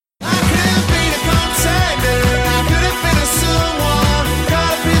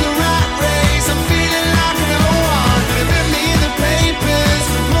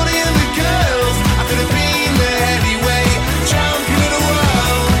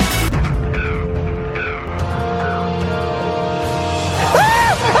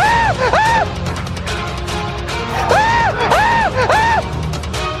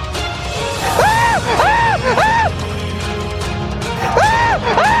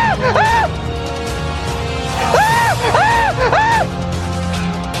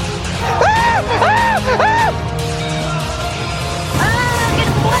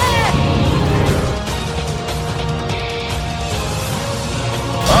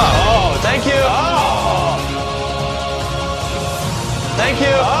you.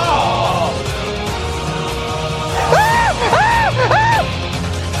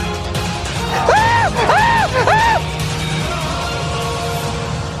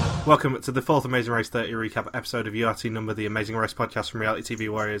 Welcome to the fourth Amazing Race 30 recap episode of URT Number, the Amazing Race podcast from Reality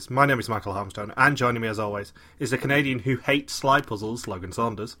TV Warriors. My name is Michael Harmstone, and joining me as always is the Canadian who hates slide puzzles, Logan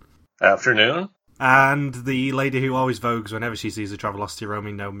Saunders. Afternoon. And the lady who always vogues whenever she sees a Travelocity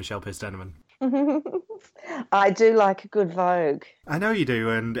roaming gnome, Michelle Pierce-Denneman. I do like a good vogue. I know you do,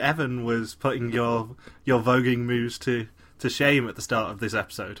 and Evan was putting your voguing moves to shame at the start of this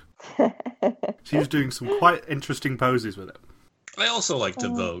episode. She was doing some quite interesting poses with it. I also like to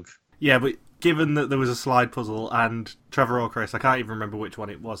vogue. Yeah, but given that there was a slide puzzle and Trevor or Chris, I can't even remember which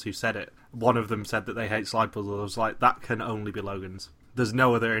one it was who said it, one of them said that they hate slide puzzles. I was like, that can only be Logan's. There's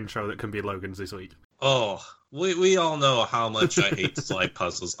no other intro that can be Logan's this week. Oh, we all know how much I hate slide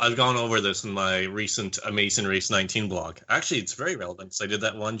puzzles. I've gone over this in my recent Amazing Race 19 blog. Actually, it's very relevant because I did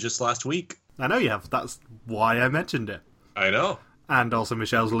that one just last week. I know you have. That's why I mentioned it. I know. And also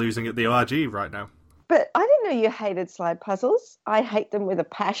Michelle's losing at the ORG right now. But I didn't know you hated slide puzzles. I hate them with a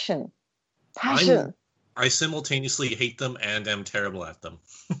passion. I simultaneously hate them and am terrible at them.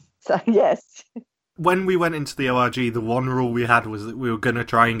 So, yes. When we went into the ORG, the one rule we had was that we were going to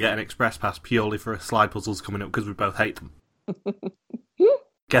try and get an express pass purely for slide puzzles coming up because we both hate them.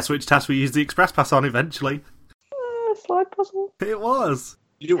 Guess which task we used the express pass on eventually? Slide puzzle. It was.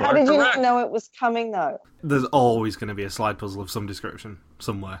 How did you not know it was coming, though? There's always going to be a slide puzzle of some description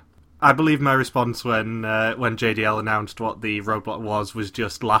somewhere. I believe my response when JDL announced what the roadblock was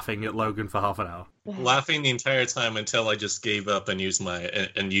just laughing at Logan for half an hour. Laughing the entire time until I just gave up and used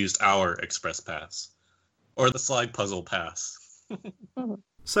our express pass. Or the slide puzzle pass.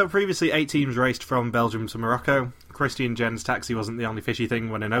 So previously 8 teams raced from Belgium to Morocco. Christian Jen's taxi wasn't the only fishy thing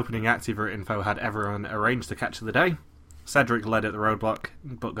when an opening Activa info had everyone arranged the catch of the day. Cedric led at the roadblock,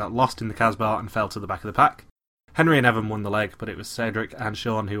 but got lost in the Casbah and fell to the back of the pack. Henry and Evan won the leg, but it was Cedric and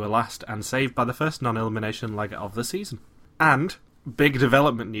Sean who were last and saved by the first non-elimination leg of the season. And, big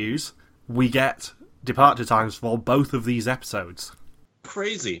development news, we get departure times for both of these episodes.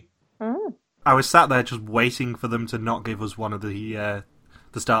 Crazy. I was sat there just waiting for them to not give us one of the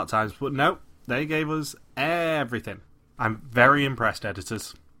start times, but no, they gave us everything. I'm very impressed,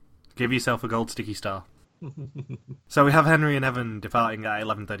 editors. Give yourself a gold sticky star. So we have Henry and Evan departing at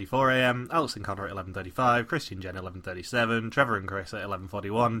 11:34am, Alex and Connor at 11:35, Christian Jen at 11:37, Trevor and Chris at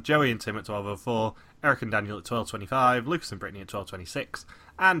 11:41, Joey and Tim at 12:04, Eric and Daniel at 12:25, Lucas and Brittany at 12:26,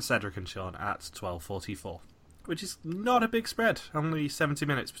 and Cedric and Sean at 12:44. Which is not a big spread, only 70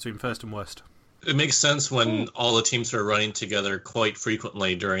 minutes between first and worst. It makes sense when all the teams are running together quite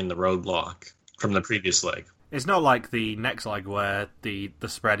frequently during the roadblock from the previous leg. It's not like the next leg where the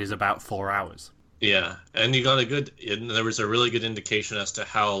spread is about 4 hours. Yeah, and there was a really good indication as to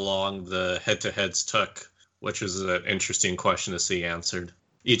how long the head-to-heads took, which was an interesting question to see answered.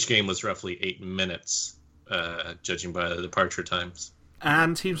 Each game was roughly 8 minutes, judging by the departure times.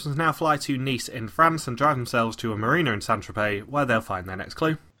 And teams will now fly to Nice in France and drive themselves to a marina in Saint-Tropez, where they'll find their next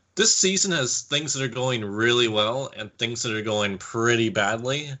clue. This season has things that are going really well and things that are going pretty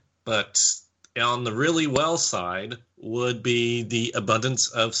badly, but on the really well side would be the abundance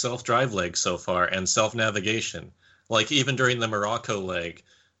of self-drive legs so far and self-navigation. Like even during the Morocco leg,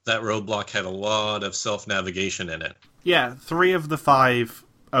 that roadblock had a lot of self-navigation in it. Yeah, 3 of the 5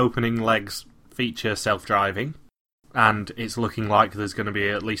 opening legs feature self-driving, and it's looking like there's going to be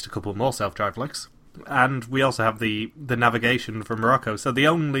at least a couple more self-drive legs. And we also have the navigation from Morocco, so the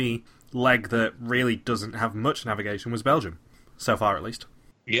only leg that really doesn't have much navigation was Belgium, so far at least.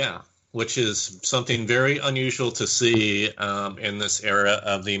 Yeah, which is something very unusual to see in this era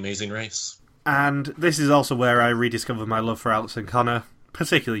of the Amazing Race. And this is also where I rediscovered my love for Alex and Connor,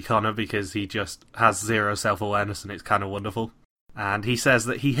 particularly Connor because he just has zero self-awareness and it's kind of wonderful. And he says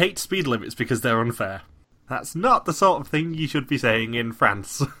that he hates speed limits because they're unfair. That's not the sort of thing you should be saying in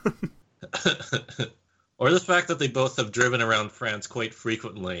France. Or the fact that they both have driven around France quite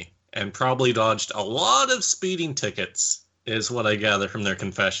frequently and probably dodged a lot of speeding tickets is what I gather from their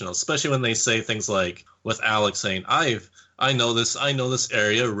confessionals, especially when they say things like, with Alex saying, I know this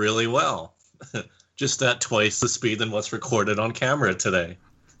area really well. Just at twice the speed than what's recorded on camera today.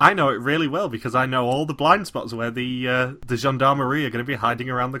 I know it really well because I know all the blind spots where the gendarmerie are going to be hiding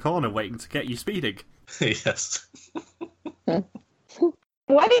around the corner waiting to get you speeding. Yes.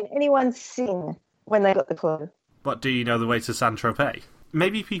 Why didn't anyone sing when they got the clue? But do you know the way to Saint-Tropez?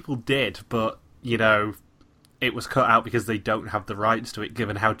 Maybe people did, but, you know, it was cut out because they don't have the rights to it,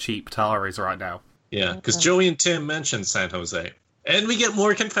 given how cheap Tar is right now. Yeah, because Joey and Tim mentioned San Jose. And we get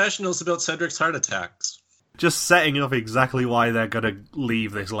more confessionals about Cedric's heart attacks. just setting up exactly why they're going to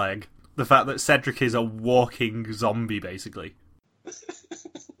leave this leg. The fact that Cedric is a walking zombie, basically.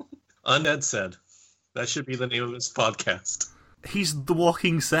 Undead said. That should be the name of this podcast. He's the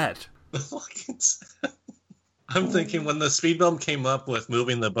walking set. The fucking set. I'm thinking when the speed bump came up with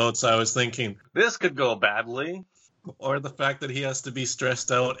moving the boats, I was thinking, this could go badly. Or the fact that he has to be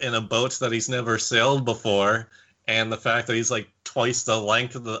stressed out in a boat that he's never sailed before, and the fact that he's like twice the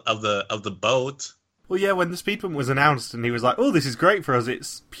length of the boat. Well, yeah, when the speed bump was announced and he was like, oh, this is great for us,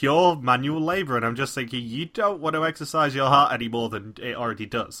 it's pure manual labour, and I'm just thinking, you don't want to exercise your heart any more than it already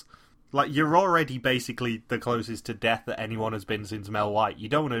does. Like, you're already basically the closest to death that anyone has been since Mel White. You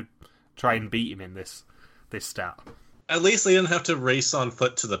don't want to try and beat him in this stat. At least they didn't have to race on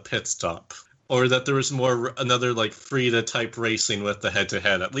foot to the pit stop. Or that there was another like Frida type racing with the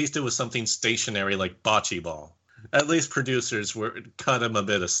head-to-head. At least it was something stationary like bocce ball. At least producers cut him a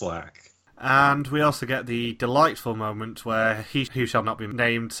bit of slack. And we also get the delightful moment where he who shall not be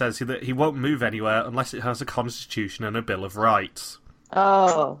named says that he won't move anywhere unless it has a constitution and a Bill of Rights.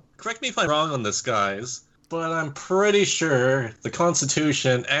 Oh. Correct me if I'm wrong on this, guys, but I'm pretty sure the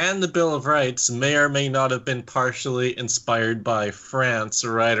Constitution and the Bill of Rights may or may not have been partially inspired by France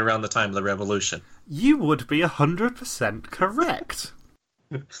right around the time of the Revolution. You would be 100% correct.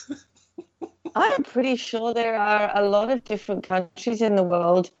 I'm pretty sure there are a lot of different countries in the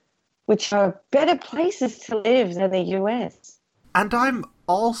world which are better places to live than the US. And I'm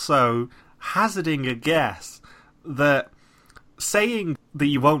also hazarding a guess that saying that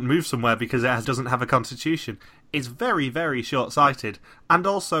you won't move somewhere because it doesn't have a constitution is very, very short-sighted. And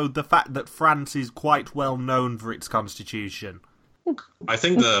also the fact that France is quite well known for its constitution. I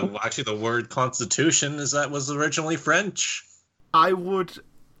think the word constitution was originally French. I would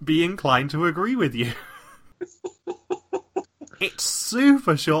be inclined to agree with you. It's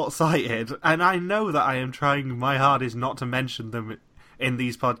super short-sighted, and I know that I am trying my hardest not to mention them in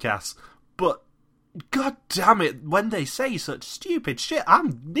these podcasts, but god damn it, when they say such stupid shit, I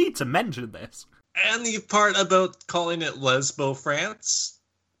need to mention this. And the part about calling it Lesbo France,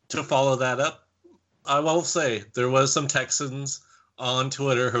 to follow that up, I will say, there was some Texans on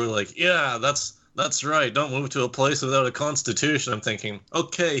Twitter who were like, yeah, that's right, don't move to a place without a constitution. I'm thinking,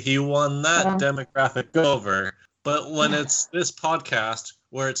 okay, he won that demographic over. But when it's this podcast,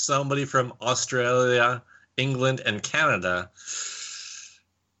 where it's somebody from Australia, England, and Canada,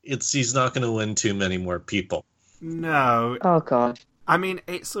 he's not going to win too many more people. No. Oh, God. I mean,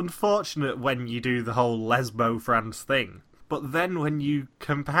 it's unfortunate when you do the whole Lesbo France thing, but then when you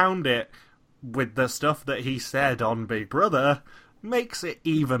compound it with the stuff that he said on Big Brother, makes it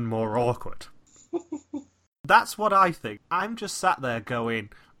even more awkward. That's what I think. I'm just sat there going,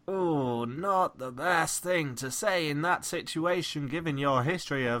 oh, not the best thing to say in that situation, given your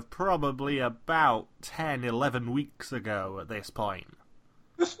history of probably about 10, 11 weeks ago at this point.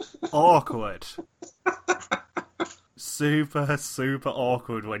 Awkward. Super, super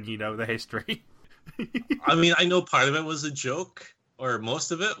awkward when you know the history. I mean, I know part of it was a joke, or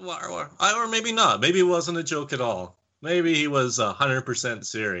most of it, or maybe not. Maybe it wasn't a joke at all. Maybe he was 100%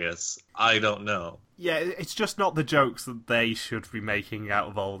 serious. I don't know. Yeah, it's just not the jokes that they should be making out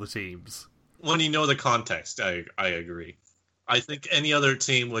of all the teams. When you know the context, I agree. I think any other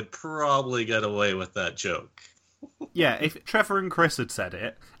team would probably get away with that joke. Yeah, if Trevor and Chris had said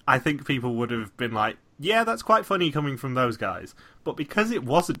it, I think people would have been like, yeah, that's quite funny coming from those guys. But because it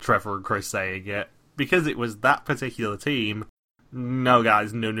wasn't Trevor and Chris saying it, because it was that particular team, no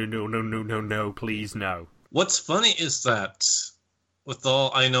guys, no, please no. What's funny is that with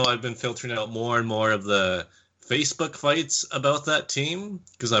all, I know I've been filtering out more and more of the Facebook fights about that team,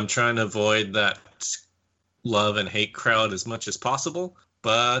 because I'm trying to avoid that love and hate crowd as much as possible.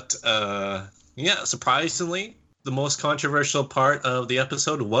 But, yeah, surprisingly, the most controversial part of the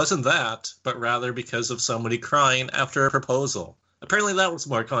episode wasn't that, but rather because of somebody crying after a proposal. Apparently that was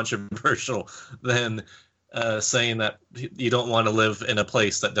more controversial than saying that you don't want to live in a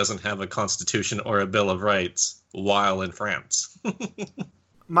place that doesn't have a constitution or a Bill of Rights while in France.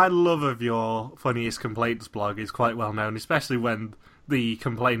 My love of your Funniest Complaints blog is quite well known, especially when the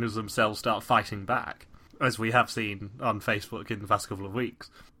complainers themselves start fighting back, as we have seen on Facebook in the past couple of weeks.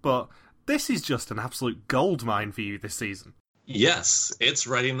 But this is just an absolute goldmine for you this season. Yes, it's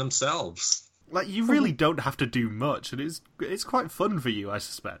writing themselves. Like, you really don't have to do much, and it's quite fun for you, I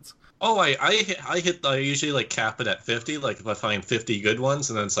suspect. Oh, I usually like cap it at 50, like if I find 50 good ones,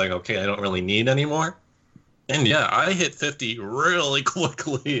 and then it's like, okay, I don't really need any more. And yeah, I hit 50 really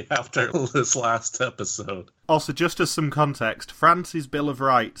quickly after this last episode. Also, just as some context, France's Bill of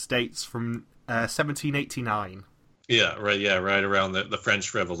Rights dates from 1789. Yeah, right around the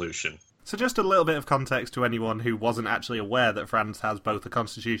French Revolution. So just a little bit of context to anyone who wasn't actually aware that France has both a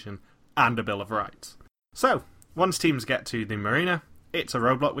constitution and a Bill of Rights. So, once teams get to the marina, it's a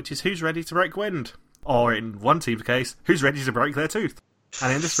roadblock which is who's ready to break wind. Or in one team's case, who's ready to break their tooth.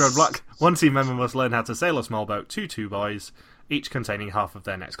 And in this roadblock, one team member must learn how to sail a small boat to 2 boys, each containing half of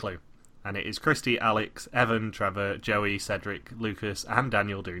their next clue. And it is Christy, Alex, Evan, Trevor, Joey, Cedric, Lucas, and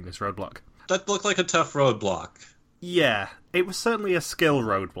Daniel doing this roadblock. That looked like a tough roadblock. Yeah, it was certainly a skill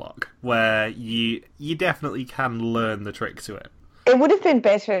roadblock, where you definitely can learn the trick to it. It would have been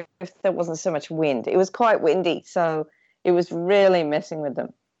better if there wasn't so much wind. It was quite windy, so it was really messing with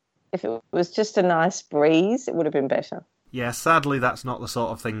them. If it was just a nice breeze, it would have been better. Yeah, sadly that's not the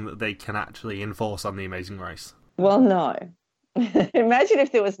sort of thing that they can actually enforce on The Amazing Race. Well, no. Imagine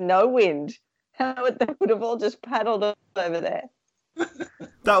if there was no wind. How they would have all just paddled over there.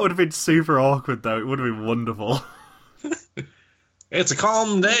 That would have been super awkward, though. It would have been wonderful. It's a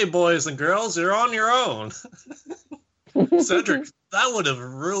calm day, boys and girls. You're on your own. Cedric, that would have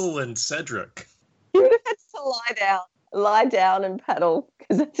ruined Cedric. You would have had to lie down and paddle,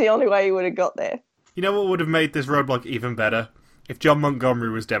 because that's the only way you would have got there. You know what would have made this roadblock even better? If John Montgomery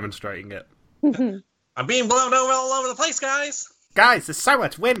was demonstrating it. I'm being blown over all over the place, guys. Guys, there's so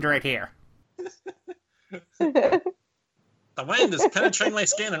much wind right here. The wind is penetrating my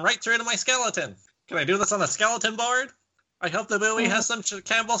skin and right through to my skeleton. Can I do this on a skeleton board? I hope the buoy has some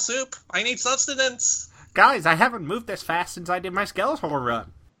Campbell soup. I need sustenance. Guys, I haven't moved this fast since I did my skeletal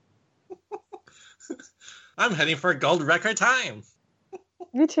run. I'm heading for a gold record time.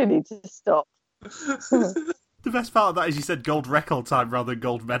 You two need to stop. The best part of that is you said gold record time rather than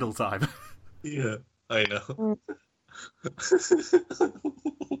gold medal time. Yeah, I know.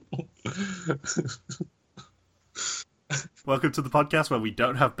 Welcome to the podcast where we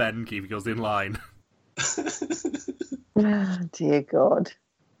don't have Ben keeping us in line. Oh, dear God.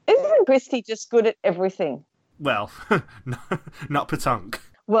 Isn't Christy just good at everything? Well, not Patonk.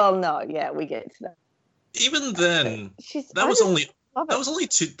 Well, no, yeah, we get to that. Even then, that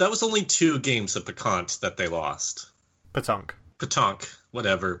was only two games of Picante that they lost. Patonk. Petanque,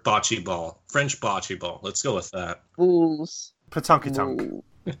 whatever, bocce ball, French bocce ball. Let's go with that. Fools. Patonky tonk.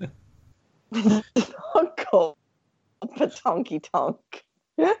 Oh, God. Patonky tonk.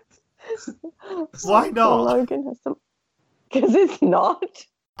 Why not? Logan has some... Because it's not.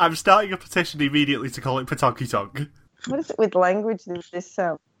 I'm starting a petition immediately to call it Patonky tonk. What is it with language this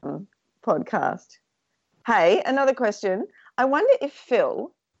podcast? Hey, another question. I wonder if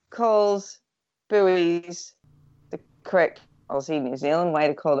Phil calls buoys the correct Aussie New Zealand way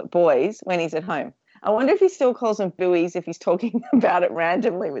to call it boys when he's at home. I wonder if he still calls them buoys if he's talking about it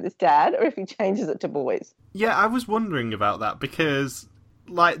randomly with his dad, or if he changes it to boys. Yeah, I was wondering about that because,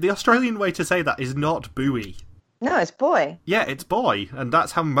 the Australian way to say that is not buoy. No, it's boy. Yeah, it's boy, and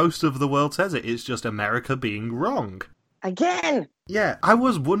that's how most of the world says it. It's just America being wrong. Again! Yeah, I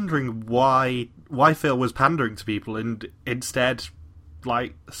was wondering why Phil was pandering to people and instead,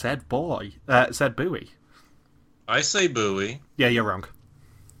 said buoy. I say buoy. Yeah, you're wrong.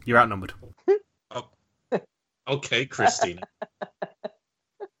 You're outnumbered. Oh. Okay, Christina.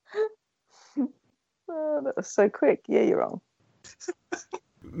 Oh, that was so quick. Yeah, you're wrong.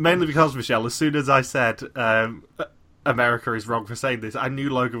 Mainly because, Michelle, as soon as I said America is wrong for saying this, I knew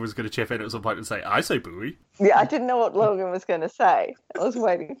Logan was going to chip in at some point and say, I say buoy. Yeah, I didn't know what Logan was going to say. I was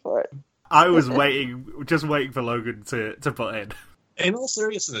waiting for it. I was just waiting for Logan to put in. In all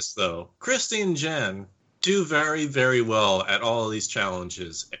seriousness, though, Christy and Jen do very, very well at all of these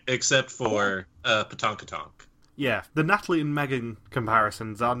challenges, except for Petanque. Yeah, the Natalie and Megan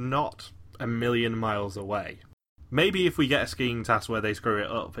comparisons are not a million miles away. Maybe if we get a skiing task where they screw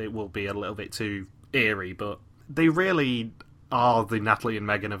it up, it will be a little bit too eerie, but they really are the Natalie and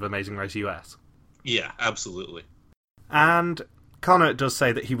Megan of Amazing Race US. Yeah, absolutely. And Connor does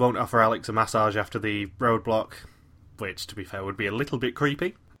say that he won't offer Alex a massage after the roadblock, which, to be fair, would be a little bit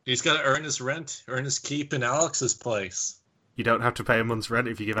creepy. He's got to earn his rent, earn his keep in Alex's place. You don't have to pay a month's rent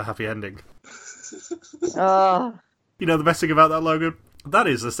if you give a happy ending. Oh. You know the best thing about that, Logan? That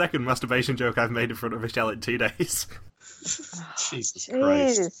is the second masturbation joke I've made in front of Michelle in 2 days. Jesus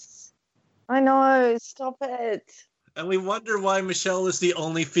Christ. I know, stop it. And we wonder why Michelle is the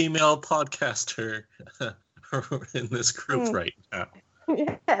only female podcaster in this group right now.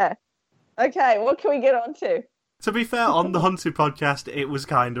 Yeah. Okay, what can we get on to? To be fair, on the Hunted podcast, it was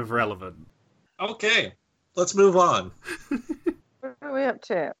kind of relevant. Okay, let's move on. What are we up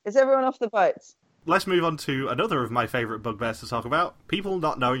to? Is everyone off the boats? Let's move on to another of my favourite bugbears to talk about. People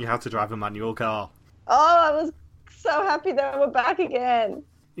not knowing how to drive a manual car. Oh, I was so happy that we're back again.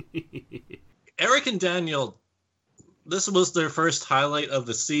 Eric and Daniel this was their first highlight of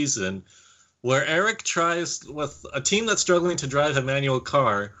the season, where Eric tries with a team that's struggling to drive a manual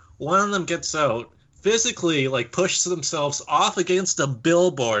car. One of them gets out, physically pushes themselves off against a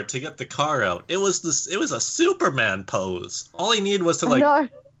billboard to get the car out. It was a Superman pose. All he needed was to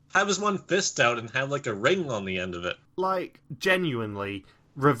have his one fist out and have a ring on the end of it. Genuinely,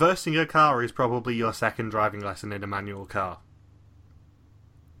 reversing a car is probably your second driving lesson in a manual car.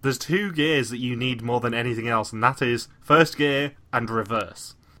 There's 2 gears that you need more than anything else, and that is first gear and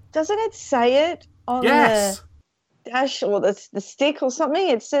reverse. Doesn't it say it on the dash or the stick or something?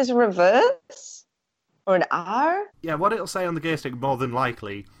 It says reverse or an R? Yeah, what it'll say on the gear stick more than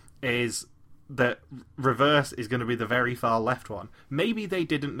likely is that reverse is going to be the very far left one. Maybe they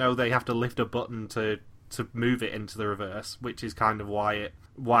didn't know they have to lift a button to move it into the reverse, which is kind of why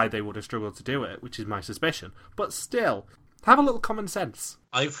they would have struggled to do it, which is my suspicion. But still, have a little common sense.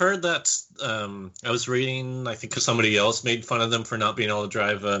 I've heard that, I was reading, I think somebody else made fun of them for not being able to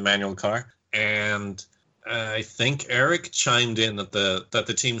drive a manual car, and I think Eric chimed in that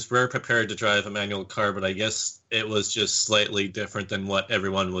the teams were prepared to drive a manual car, but I guess it was just slightly different than what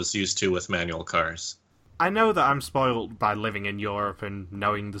everyone was used to with manual cars. I know that I'm spoiled by living in Europe and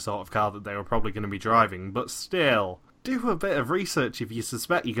knowing the sort of car that they were probably going to be driving, but still, do a bit of research if you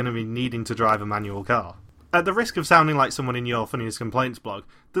suspect you're going to be needing to drive a manual car. At the risk of sounding like someone in your Funniest Complaints blog,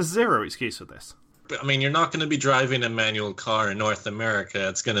 there's zero excuse for this. I mean, you're not going to be driving a manual car in North America.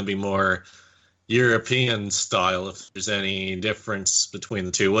 It's going to be more European style, if there's any difference between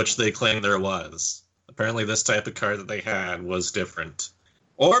the two, which they claim there was. Apparently this type of car that they had was different.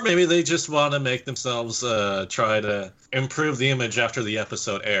 Or maybe they just want to make themselves try to improve the image after the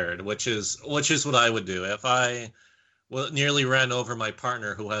episode aired, which is what I would do. If I nearly ran over my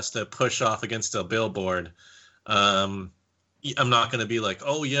partner who has to push off against a billboard, I'm not going to be like,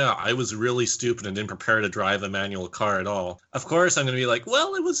 oh yeah, I was really stupid and didn't prepare to drive a manual car at all. Of course, I'm going to be like,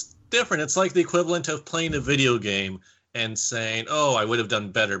 well, it was different. It's like the equivalent of playing a video game and saying, oh, I would have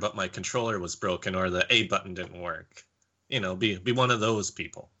done better, but my controller was broken or the A button didn't work. Be one of those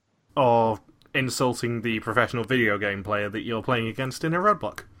people. Or insulting the professional video game player that you're playing against in a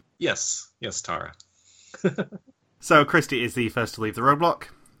roadblock. Yes, Tara. So Christy is the first to leave the roadblock,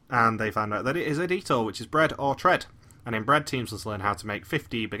 and they find out that it is a detour, which is bread or tread. And in bread, teams must learn how to make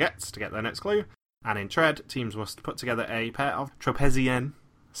 50 baguettes to get their next clue. And in tread, teams must put together a pair of Tropezien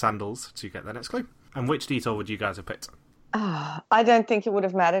sandals to get their next clue. And which detour would you guys have picked? I don't think it would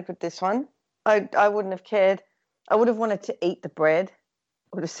have mattered with this one. I wouldn't have cared. I would have wanted to eat the bread.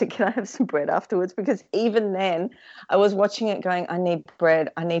 I would have said, can I have some bread afterwards? Because even then, I was watching it going, I need bread.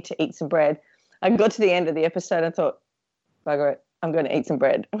 I need to eat some bread. I got to the end of the episode and thought, bugger it, I'm going to eat some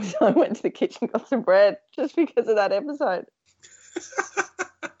bread. So I went to the kitchen, got some bread, just because of that episode.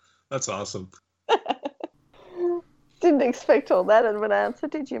 That's awesome. Didn't expect all that of an answer,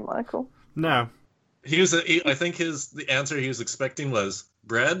 did you, Michael? No. I think the answer he was expecting was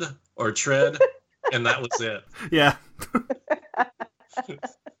bread or tread, and that was it. Yeah.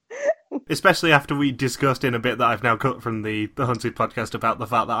 Especially after we discussed in a bit that I've now cut from the Hunted podcast about the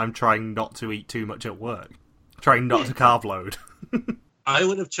fact that I'm trying not to eat too much at work. Trying not to carb load. I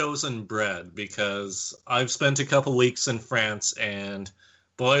would have chosen bread because I've spent a couple weeks in France and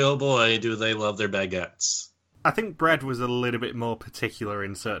boy oh boy do they love their baguettes. I think bread was a little bit more particular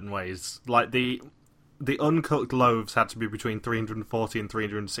in certain ways. Like the uncooked loaves had to be between 340 and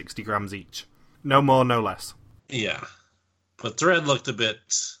 360 grams each. No more, no less. Yeah. But bread looked a bit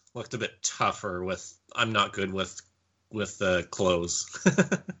tougher with I'm not good with clothes.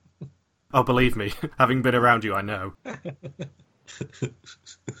 Oh, believe me, having been around you, I know.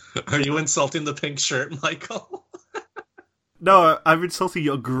 Are you insulting the pink shirt, Michael? No, I'm insulting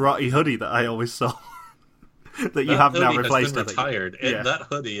your grotty hoodie that I always saw. that you have now replaced. Has been retired. Yeah. That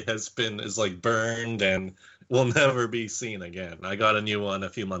hoodie is burned and will never be seen again. I got a new one a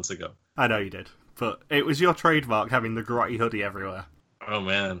few months ago. I know you did, but it was your trademark having the grotty hoodie everywhere. Oh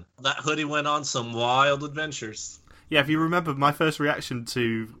man, that hoodie went on some wild adventures. Yeah, if you remember, my first reaction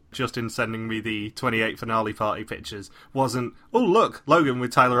to Justin sending me the 28 finale party pictures wasn't, oh look, Logan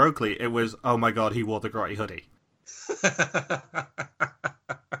with Tyler Oakley. It was, oh my god, he wore the grotty hoodie.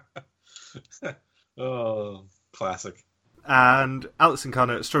 Oh, classic. And Alex and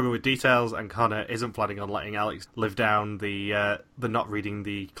Connor struggle with details, and Connor isn't planning on letting Alex live down the not reading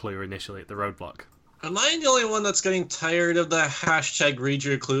the clue initially at the roadblock. Am I the only one that's getting tired of the hashtag read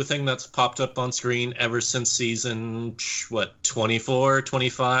your clue thing that's popped up on screen ever since season, 24,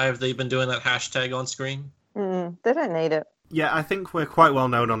 25? They've been doing that hashtag on screen? They don't need it. Yeah, I think we're quite well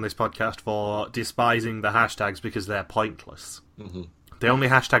known on this podcast for despising the hashtags because they're pointless. Mm-hmm. The only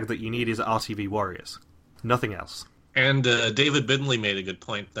hashtag that you need is RTV Warriors. Nothing else. And David Bindley made a good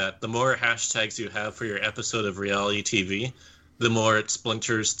point that the more hashtags you have for your episode of reality TV, the more it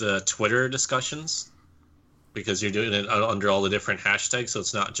splinters the Twitter discussions, because you're doing it under all the different hashtags, so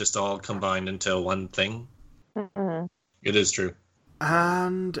it's not just all combined into one thing. Mm-hmm. It is true.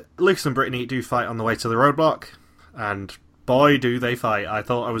 And Lucas and Brittany do fight on the way to the roadblock, and boy do they fight. I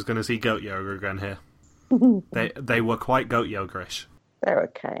thought I was going to see goat yoga again here. They were quite goat yoga-ish. They're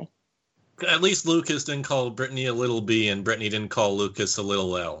okay. At least Lucas didn't call Brittany a little B, and Brittany didn't call Lucas a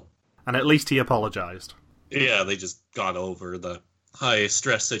little L. And at least he apologised. Yeah, they just got over the high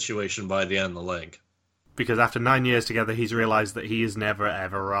stress situation by the end of the leg. Because after 9 years together, he's realised that he is never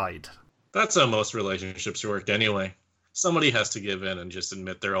ever right. That's how most relationships work anyway. Somebody has to give in and just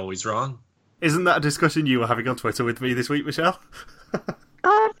admit they're always wrong. Isn't that a discussion you were having on Twitter with me this week, Michelle?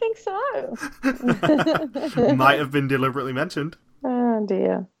 I think so. Might have been deliberately mentioned. Oh,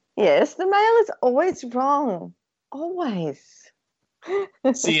 dear. Yes, the male is always wrong. Always.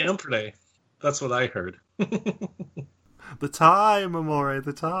 Siempre. That's what I heard. The time, amore,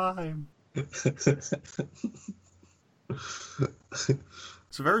 the time. It's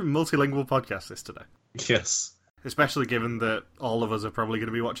a very multilingual podcast, this, today. Yes. Especially given that all of us are probably going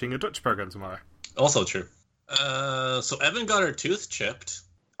to be watching a Dutch program tomorrow. Also true. So Evan got her tooth chipped.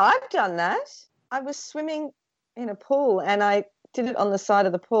 I've done that. I was swimming in a pool and I did it on the side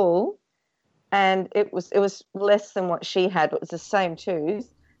of the pool, and it was less than what she had, but it was the same tooth.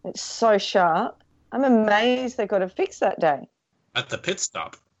 It's so sharp. I'm amazed they got it fixed that day. At the pit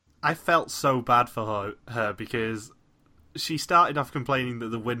stop. I felt so bad for her because she started off complaining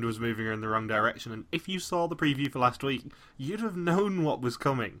that the wind was moving her in the wrong direction, and if you saw the preview for last week, you'd have known what was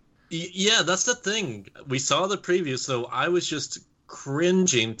coming. Yeah, that's the thing. We saw the preview, so I was just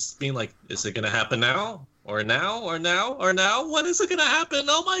cringing, being like, is it going to happen now? Or now? Or now? Or now? When is it going to happen?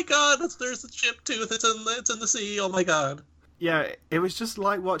 Oh my god, there's a chipped tooth. It's in the sea. Oh my god. Yeah, it was just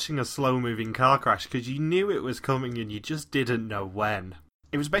like watching a slow-moving car crash, because you knew it was coming and you just didn't know when.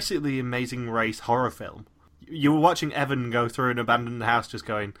 It was basically the Amazing Race horror film. You were watching Evan go through an abandoned house just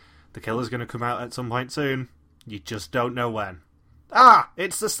going, the killer's going to come out at some point soon. You just don't know when. Ah!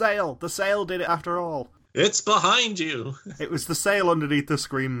 It's the sail! The sail did it after all. It's behind you! It was the sail underneath the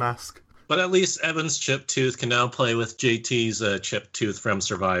scream mask. But at least Evan's chipped tooth can now play with JT's chipped tooth from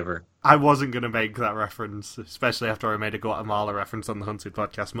Survivor. I wasn't going to make that reference, especially after I made a Guatemala reference on the Hunted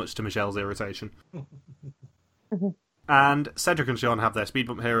podcast, much to Michelle's irritation. And Cedric and Sean have their speed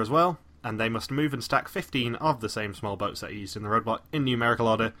bump here as well, and they must move and stack 15 of the same small boats that are used in the roadblock in numerical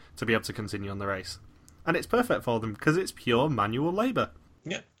order to be able to continue on the race. And it's perfect for them, because it's pure manual labour.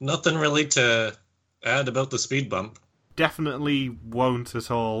 Yeah, nothing really to add about the speed bump. Definitely won't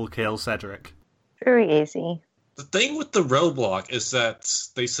at all kill Cedric. Very easy. The thing with the roadblock is that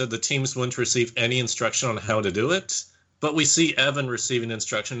they said the teams wouldn't receive any instruction on how to do it, but we see Evan receiving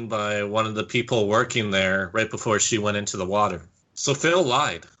instruction by one of the people working there right before she went into the water. So Phil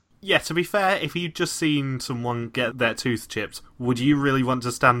lied. Yeah, to be fair, if you'd just seen someone get their tooth chipped, would you really want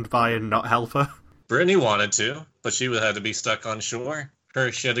to stand by and not help her? Brittany wanted to, but she would have to be stuck on shore.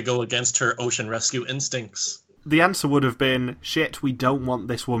 She had to go against her ocean rescue instincts. The answer would have been, shit, we don't want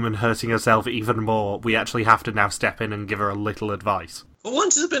this woman hurting herself even more. We actually have to now step in and give her a little advice. But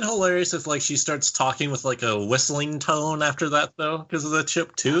wouldn't it have been hilarious if she starts talking with a whistling tone after that, though, because of the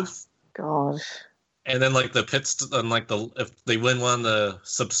chipped tooth? Gosh. And then the pits, and if they win one of the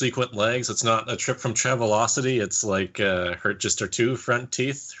subsequent legs, it's not a trip from Travelocity. It's her two front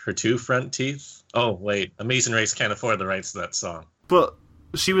teeth. Oh wait, Amazing Race can't afford the rights to that song. But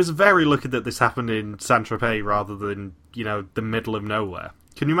she was very lucky that this happened in Saint-Tropez rather than, the middle of nowhere.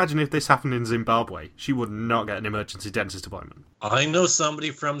 Can you imagine if this happened in Zimbabwe? She would not get an emergency dentist appointment. I know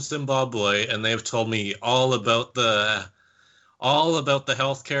somebody from Zimbabwe, and they've told me all about the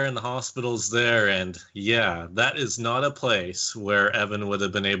healthcare and the hospitals there, and yeah, that is not a place where Evan would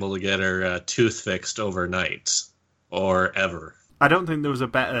have been able to get her tooth fixed overnight. Or ever. I don't think there was a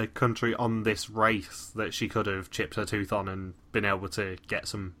better country on this race that she could have chipped her tooth on and been able to get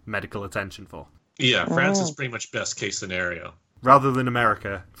some medical attention for. Yeah, France is pretty much best case scenario. Rather than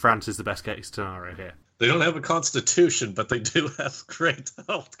America, France is the best case scenario here. They don't have a constitution, but they do have great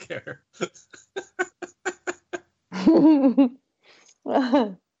health care.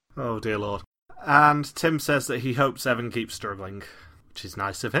 Oh, dear Lord. And Tim says that he hopes Evan keeps struggling, which is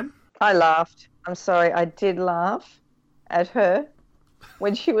nice of him. I laughed. I'm sorry, I did laugh at her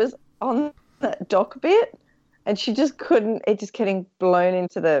when she was on that dock bit and she just couldn't, it just getting blown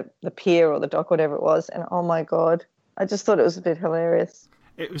into the pier or the dock, whatever it was, and oh my god, I just thought it was a bit hilarious.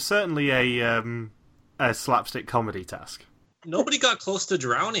 It was certainly a slapstick comedy task. Nobody got close to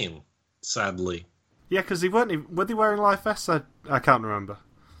drowning, sadly. Yeah, because were they wearing life vests? I can't remember.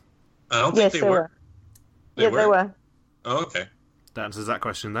 I don't think they were. They were. Oh, okay. That answers that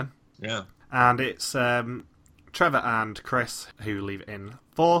question then. Yeah. And it's Trevor and Chris who leave in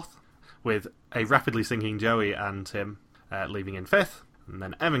 4th, with a rapidly sinking Joey and Tim leaving in 5th. And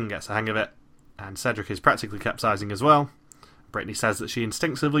then Evan gets the hang of it, and Cedric is practically capsizing as well. Brittany says that she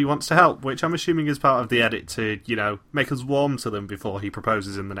instinctively wants to help, which I'm assuming is part of the edit to, make us warm to them before he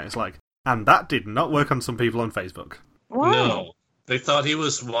proposes in the next leg. And that did not work on some people on Facebook. Why? No. They thought he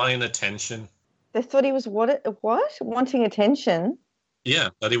was wanting attention. They thought he was what? Wanting attention? Yeah,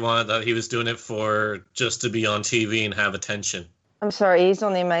 that he was doing it for just to be on TV and have attention. I'm sorry, he's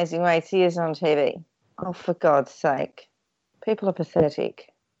on The Amazing Race. He is on TV. Oh, for God's sake. People are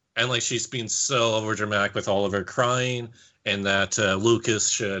pathetic. And she's been so overdramatic with all of her crying, and that Lucas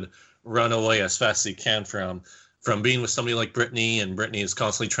should run away as fast as he can from being with somebody like Brittany, and Brittany is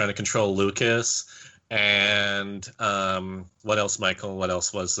constantly trying to control Lucas. And what else, Michael? What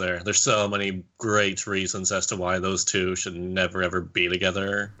else was there? There's so many great reasons as to why those two should never ever be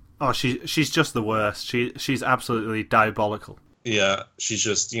together. Oh, she's just the worst. She's absolutely diabolical. Yeah, she's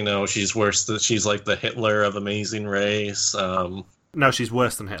just she's worse. She's like the Hitler of Amazing Race. No, she's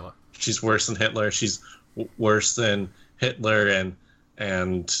worse than Hitler. She's worse than Hitler. She's worse than Hitler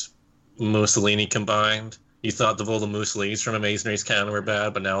and Mussolini combined. You thought the Mussolini's from Amazing Race Canada were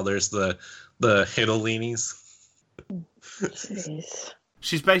bad, but now there's the Hitolinis. Jeez.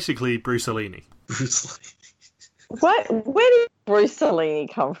 She's basically Brucelini. Brucelini. Where did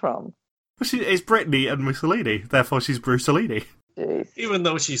Brucelini come from? Well, it's Brittany and Mussolini, therefore she's Brucelini. Jeez. Even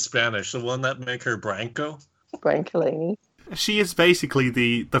though she's Spanish, the one that make her Branco. Brancolini. She is basically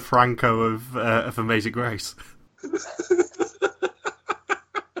the Franco of Amazing Race.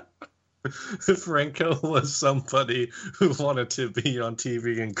 Franco was somebody who wanted to be on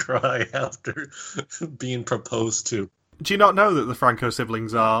TV and cry after being proposed to. Do you not know that the Franco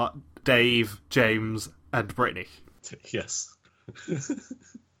siblings are Dave, James, and Brittany? Yes.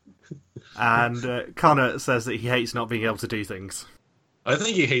 And Connor says that he hates not being able to do things. I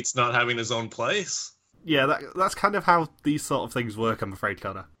think he hates not having his own place. Yeah, that's kind of how these sort of things work, I'm afraid,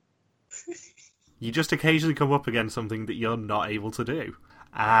 Connor. You just occasionally come up against something that you're not able to do.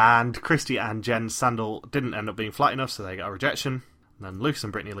 And Christy and Jen's sandal didn't end up being flat enough, so they got a rejection. And then Luce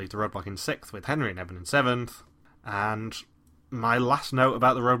and Brittany leave the roadblock in 6th, with Henry and Evan in 7th. And my last note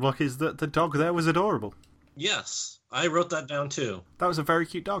about the roadblock is that the dog there was adorable. Yes, I wrote that down too. That was a very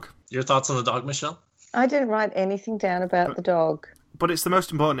cute dog. Your thoughts on the dog, Michelle? I didn't write anything down about the dog. But it's the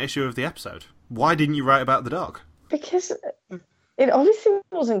most important issue of the episode. Why didn't you write about the dog? Because it obviously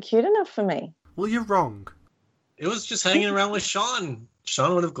wasn't cute enough for me. Well, you're wrong. It was just hanging around with Sean.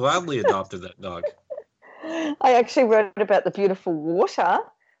 Sean would have gladly adopted that dog. I actually wrote about the beautiful water,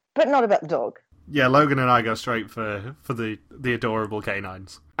 but not about the dog. Yeah, Logan and I go straight for the adorable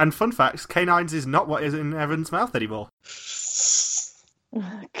canines. And fun facts, canines is not what is in Evan's mouth anymore.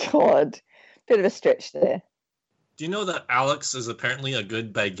 Oh, God. Bit of a stretch there. Do you know that Alex is apparently a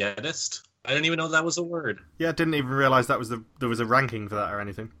good baguettist? I didn't even know that was a word. Yeah, I didn't even realise there was a ranking for that or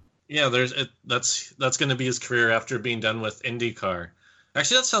anything. Yeah, that's going to be his career after being done with IndyCar.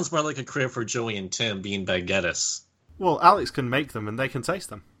 Actually, that sounds more like a career for Joey and Tim, being baguettists. Well, Alex can make them and they can taste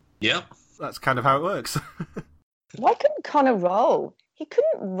them. Yep. That's kind of how it works. Why couldn't Connor roll? He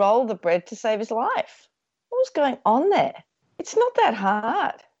couldn't roll the bread to save his life. What was going on there? It's not that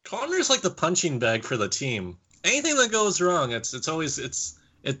hard. Connor's like the punching bag for the team. Anything that goes wrong, it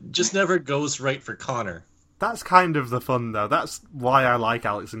just never goes right for Connor. That's kind of the fun, though. That's why I like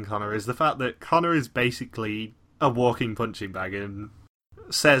Alex and Connor, is the fact that Connor is basically a walking punching bag and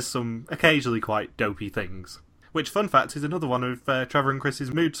says some occasionally quite dopey things. Which, fun fact, is another one of Trevor and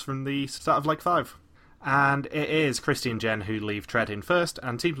Chris's moods from the start of Leg 5. And it is Christy and Jen who leave Tread in first,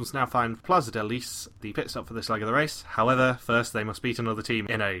 and teams must now find Plaza del Lis, the pit stop for this leg of the race. However, first they must beat another team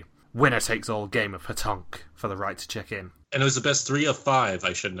in a winner-takes-all game of petanque for the right to check in. And it was the best 3 of 5,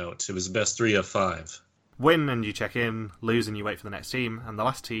 I should note. It was the best 3 of 5. Win and you check in, lose and you wait for the next team, and the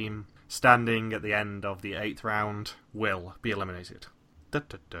last team standing at the end of the 8th round will be eliminated.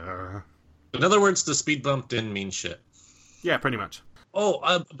 Da-da-da. In other words, the speed bump didn't mean shit. Yeah, pretty much. Oh,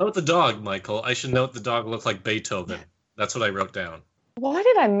 about the dog, Michael. I should note the dog looked like Beethoven. That's what I wrote down. Why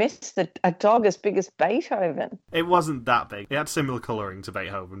did I miss a dog as big as Beethoven? It wasn't that big. It had similar colouring to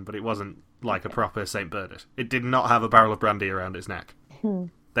Beethoven, but it wasn't like a proper St. Bernard. It did not have a barrel of brandy around its neck.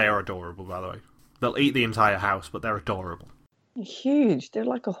 They are adorable, by the way. They'll eat the entire house, but they're adorable. They're huge. They're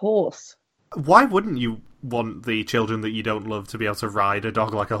like a horse. Why wouldn't you want the children that you don't love to be able to ride a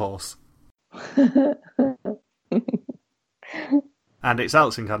dog like a horse? And it's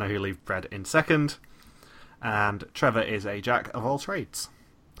Alex and Connor who leave Bread in second. And Trevor is a jack of all trades.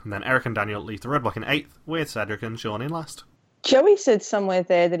 And then Eric and Daniel leave the roadblock in 8th, with Cedric and Sean in last. Joey said somewhere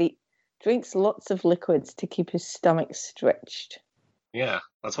there that he drinks lots of liquids to keep his stomach stretched. Yeah,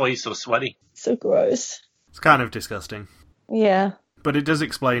 that's why he's so sweaty. So gross. It's kind of disgusting. Yeah. But it does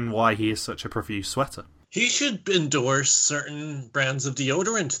explain why he is such a profuse sweater. He should endorse certain brands of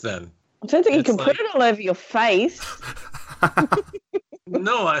deodorant then. I don't think you It's can put like- it all over your face.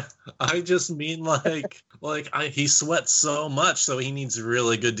 No, I just mean he sweats so much, so he needs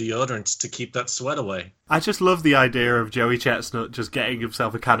really good deodorant to keep that sweat away. I just love the idea of Joey Chestnut just getting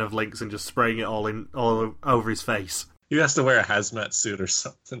himself a can of Lynx and just spraying it all over his face. He has to wear a hazmat suit or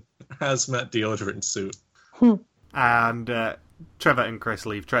something. Hazmat deodorant suit. And Trevor and Chris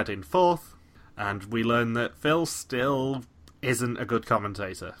leave Tread in 4th, and we learn that Phil still isn't a good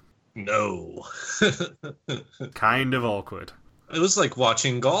commentator. No. Kind of awkward. It was like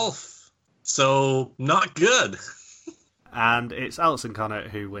watching golf. So, not good. And it's Alex and Connor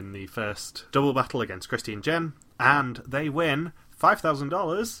who win the first double battle against Christy and Jen, and they win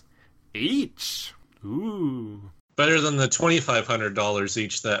 $5,000 each. Ooh. Better than the $2,500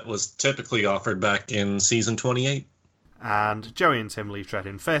 each that was typically offered back in season 28. And Joey and Tim leave Tread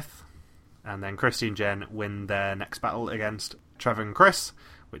in 5th, and then Christy and Jen win their next battle against Trevor and Chris,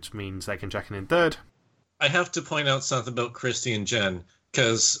 which means they can check in 3rd. I have to point out something about Christy and Jen,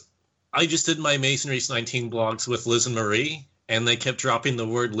 because I just did my Amazing Race 19 blogs with Liz and Marie, and they kept dropping the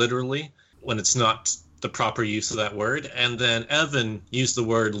word literally when it's not the proper use of that word. And then Evan used the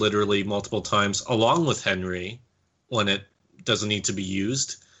word literally multiple times along with Henry when it doesn't need to be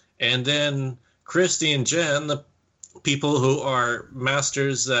used. And then Christy and Jen, the people who are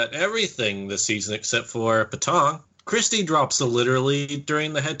masters at everything this season except for Patong, Christy drops the literally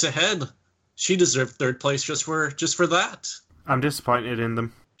during the head-to-head. She deserved 3rd place just for that. I'm disappointed in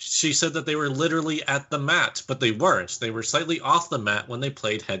them. She said that they were literally at the mat, but they weren't. They were slightly off the mat when they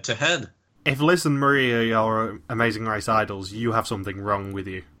played head-to-head. If Liz and Marie are your Amazing Race idols, you have something wrong with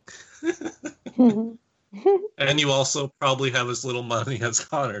you. And you also probably have as little money as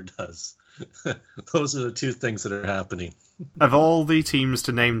Connor does. Those are the two things that are happening. Of all the teams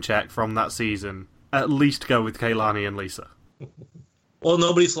to name check from that season, at least go with Kaylani and Lisa. Well,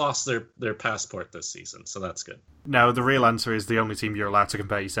 nobody's lost their passport this season, so that's good. No, the real answer is the only team you're allowed to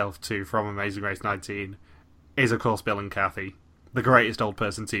compare yourself to from Amazing Race 19 is, of course, Bill and Kathy. The greatest old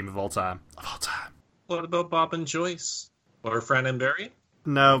person team of all time. Of all time. What about Bob and Joyce? Or Fran and Barry?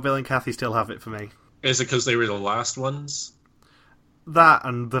 No, Bill and Kathy still have it for me. Is it because they were the last ones? That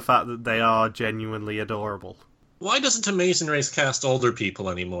and the fact that they are genuinely adorable. Why doesn't Amazing Race cast older people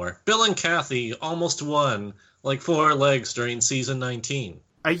anymore? Bill and Kathy almost won like 4 legs during season 19.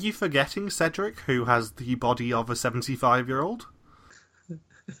 Are you forgetting Cedric, who has the body of a 75-year-old?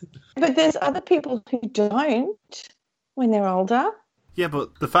 But there's other people who don't when they're older. Yeah,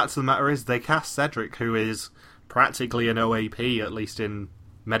 but the fact of the matter is they cast Cedric, who is practically an OAP, at least in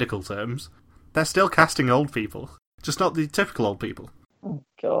medical terms. They're still casting old people, just not the typical old people. Oh,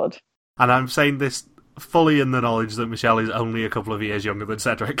 God. And I'm saying this fully in the knowledge that Michelle is only a couple of years younger than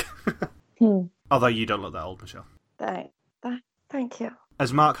Cedric. Although you don't look that old, Michelle. Thank you.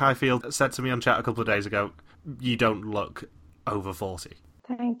 As Mark Highfield said to me on chat a couple of days ago, you don't look over 40.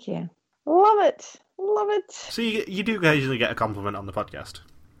 Thank you. Love it. Love it. So you do occasionally get a compliment on the podcast.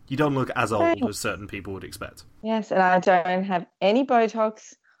 You don't look as old Thanks. as certain people would expect. Yes, and I don't have any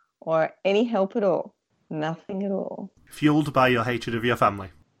Botox or any help at all. Nothing at all. Fueled by your hatred of your family.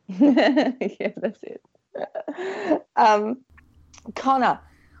 Yeah, that's it. Connor,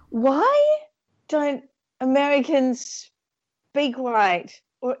 why don't Americans speak right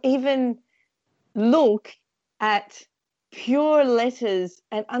or even look at pure letters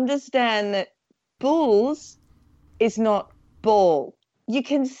and understand that bulls is not ball? You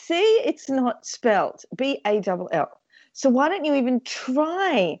can see it's not spelt B-A-L-L. So why don't you even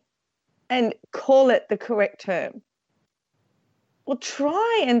try and call it the correct term? Well,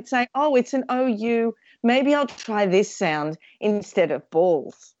 try and say, oh, it's an O-U. Maybe I'll try this sound instead of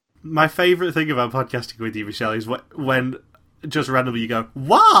balls. My favourite thing about podcasting with you, Michelle, is when just randomly you go,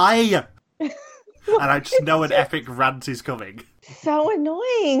 why? And I just know an epic rant is coming. So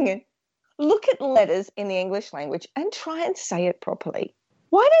annoying. Look at letters in the English language and try and say it properly.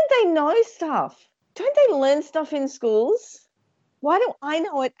 Why don't they know stuff? Don't they learn stuff in schools? Why do I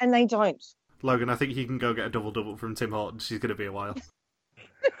know it and they don't? Logan, I think you can go get a double-double from Tim Horton. She's going to be a while.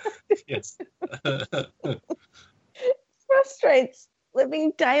 Yes. Frustrates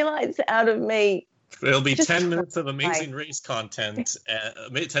living daylights out of me. It'll be Just 10 minutes of try. Amazing Race content.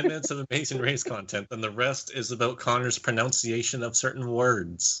 10 minutes of Amazing Race content, and the rest is about Connor's pronunciation of certain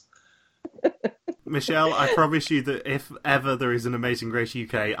words. Michelle, I promise you that if ever there is an Amazing Race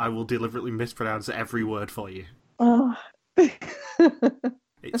UK, I will deliberately mispronounce every word for you. Oh.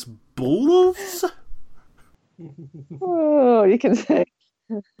 It's Bulls? Oh, you can say.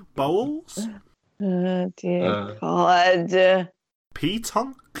 Bowls? Oh, dear God.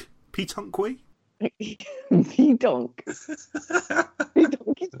 Petonk? Petonqui? P-donk.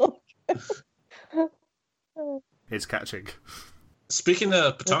 P-donky-donk. It's catching. Speaking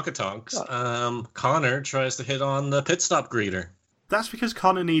of Petonkatonks, Connor tries to hit on the pit stop greeter. That's because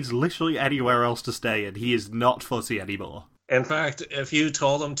Connor needs literally anywhere else to stay, and he is not fussy anymore. In fact, if you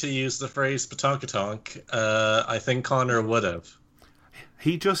told him to use the phrase Petonkatonk, I think Connor would have.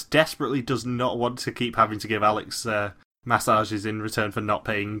 He just desperately does not want to keep having to give Alex massages in return for not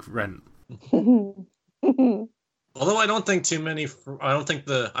paying rent. Although I don't think I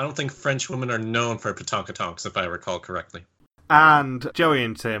don't think French women are known for Petonkatonks, if I recall correctly. And Joey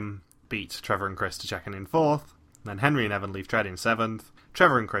and Tim beat Trevor and Chris to check in 4th. Then Henry and Evan leave Tread in 7th.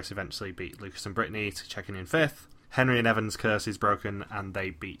 Trevor and Chris eventually beat Lucas and Brittany to check in 5th. Henry and Evan's curse is broken, and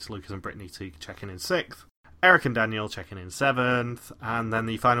they beat Lucas and Brittany to check in 6th. Eric and Daniel check in 7th. And then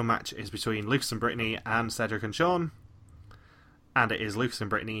the final match is between Lucas and Brittany and Cedric and Sean. And it is Lucas and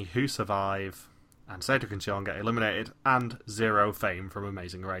Brittany who survive, and Cedric and Sean get eliminated, and 0 fame from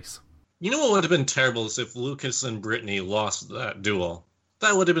Amazing Race. You know what would have been terrible is if Lucas and Brittany lost that duel.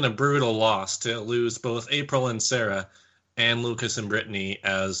 That would have been a brutal loss to lose both April and Sarah and Lucas and Brittany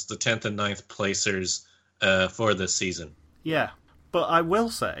as the 10th and 9th placers for this season. Yeah, but I will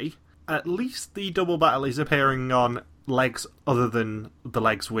say, at least the double battle is appearing on legs other than the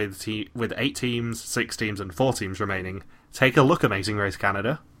legs with 8 teams, 6 teams, and 4 teams remaining. Take a look, Amazing Race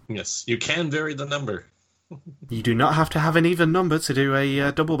Canada. Yes, you can vary the number. You do not have to have an even number to do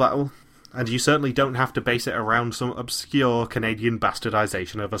a double battle. And you certainly don't have to base it around some obscure Canadian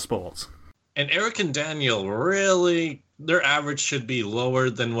bastardization of a sport. And Eric and Daniel, really, their average should be lower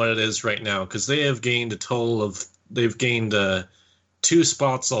than what it is right now, because they have gained they've gained 2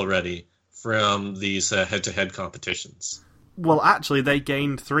 spots already from these head-to-head competitions. Well, actually, they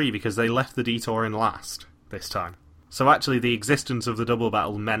gained 3 because they left the detour in last this time. So actually, the existence of the double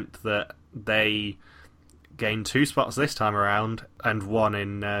battle meant that they gained 2 spots this time around, and one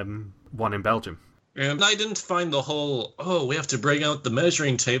in Belgium. And I didn't find the whole, we have to bring out the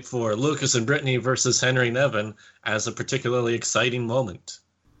measuring tape for Lucas and Brittany versus Henry and Evan as a particularly exciting moment.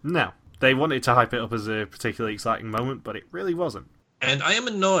 No. They wanted to hype it up as a particularly exciting moment, but it really wasn't. And I am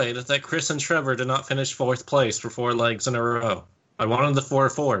annoyed that Chris and Trevor did not finish 4th place for 4 legs in a row. I wanted the 4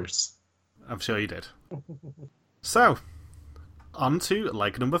 fours. I'm sure you did. So, on to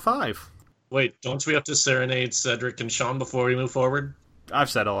leg number 5. Wait, don't we have to serenade Cedric and Sean before we move forward? I've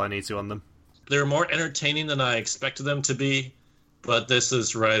said all I need to on them. They're more entertaining than I expected them to be, but this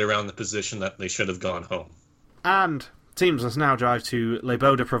is right around the position that they should have gone home. And teams must now drive to Les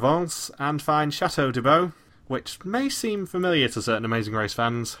Baux de Provence and find Chateau de Beau, which may seem familiar to certain Amazing Race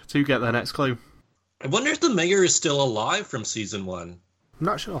fans, to get their next clue. I wonder if the mayor is still alive from season 1.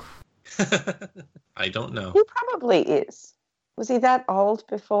 Not sure. I don't know. He probably is. Was he that old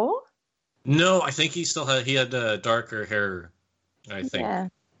before? No, I think he had darker hair, I think. Yeah.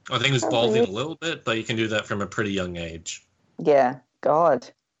 I think he was Probably. balding a little bit, but you can do that from a pretty young age. Yeah, God.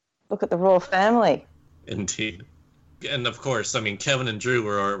 Look at the royal family. Indeed. And of course, I mean, Kevin and Drew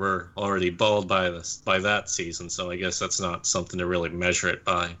were already bald by that season, so I guess that's not something to really measure it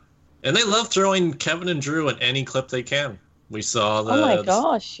by. And they love throwing Kevin and Drew in any clip they can. We saw Oh my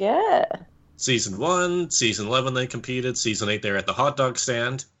gosh, yeah. Season 1, Season 11 they competed, Season 8 they were at the hot dog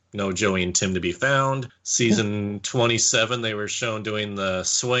stand. No Joey and Tim to be found. Season 27 they were shown doing the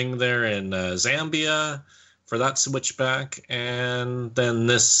swing there in Zambia for that switchback. And then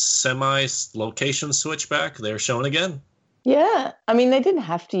this semi-location switch-back they're shown again. Yeah, I mean, they didn't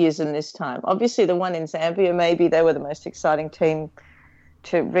have to use them this time. Obviously, the one in Zambia, maybe they were the most exciting team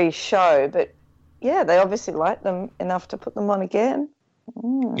to re-show, but yeah, they obviously liked them enough to put them on again.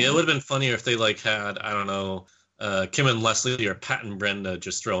 Yeah, it would have been funnier if they had, I don't know, Kim and Leslie or Pat and Brenda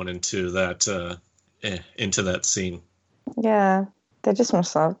just thrown into that scene. Yeah, they just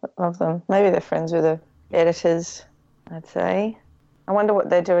must love them. Maybe they're friends with the editors, I'd say. I wonder what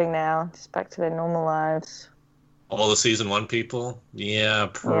they're doing now, just back to their normal lives. All the season 1 people? Yeah,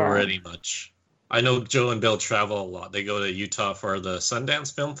 pretty much. I know Joe and Bill travel a lot. They go to Utah for the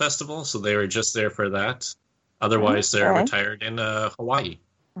Sundance Film Festival, so they were just there for that. Otherwise, they're retired in Hawaii.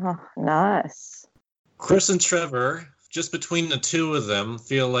 Oh, nice. Chris and Trevor, just between the two of them,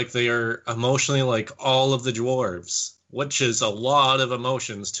 feel like they are emotionally like all of the dwarves, which is a lot of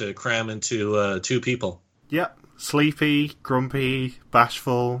emotions to cram into 2 people. Yep. Sleepy, grumpy,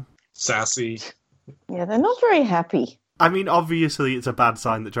 bashful. Sassy. Yeah, they're not very happy. I mean, obviously it's a bad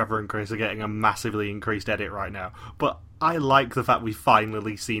sign that Trevor and Chris are getting a massively increased edit right now, but I like the fact we've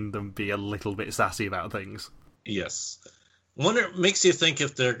finally seen them be a little bit sassy about things. Yes. Wonder makes you think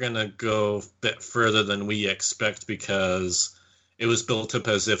if they're gonna go a bit further than we expect, because it was built up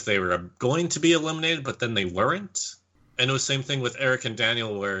as if they were going to be eliminated, but then they weren't. And it was the same thing with Eric and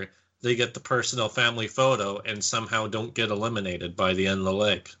Daniel, where they get the personal family photo and somehow don't get eliminated by the end of the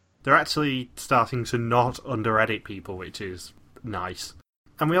leg. They're actually starting to not under-edit people, which is nice.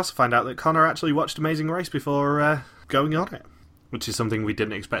 And we also find out that Connor actually watched Amazing Race before going on it, which is something we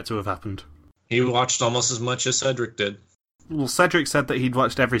didn't expect to have happened. He watched almost as much as Cedric did. Well, Cedric said that he'd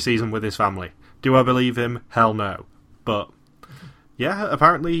watched every season with his family. Do I believe him? Hell no. But, yeah,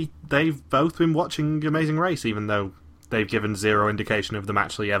 apparently they've both been watching Amazing Race, even though they've given zero indication of them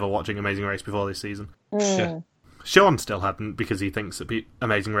actually ever watching Amazing Race before this season. Yeah. Sean still hadn't, because he thinks that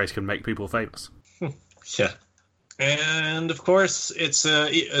Amazing Race can make people famous. Yeah. And, of course, it's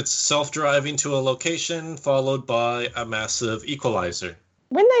self-driving to a location, followed by a massive equalizer.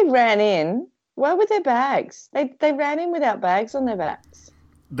 When they ran in, where were their bags? They ran in without bags on their backs.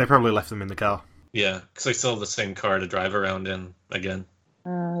 They probably left them in the car. Yeah, because they still have the same car to drive around in again.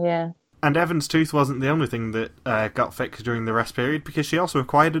 Oh, yeah. And Evan's tooth wasn't the only thing that got fixed during the rest period, because she also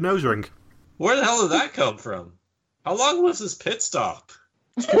acquired a nose ring. Where the hell did that come from? How long was this pit stop?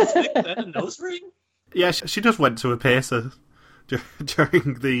 Did you think that a nose ring? Yeah, she just went to a piercer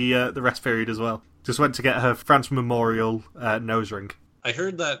during the rest period as well. Just went to get her France Memorial nose ring. I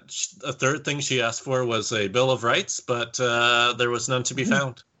heard that a third thing she asked for was a Bill of Rights, but there was none to be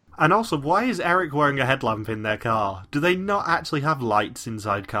found. And also, why is Eric wearing a headlamp in their car? Do they not actually have lights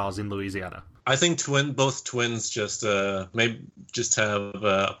inside cars in Louisiana? I think both twins just maybe just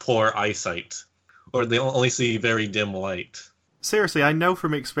have poor eyesight, or they only see very dim light. Seriously, I know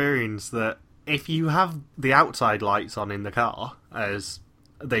from experience that if you have the outside lights on in the car, as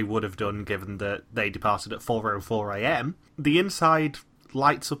they would have done given that they departed at 4:04 a.m, the inside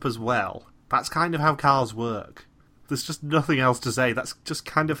lights up as well. That's kind of how cars work. There's just nothing else to say. That's just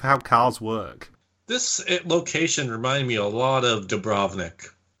kind of how cars work. This location reminded me a lot of Dubrovnik,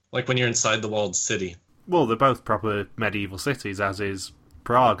 like when you're inside the walled city. Well, they're both proper medieval cities, as is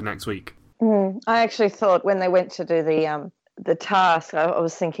Prague next week. I actually thought when they went to do the task, I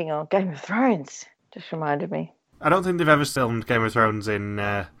was thinking, oh, Game of Thrones. Just reminded me. I don't think they've ever filmed Game of Thrones in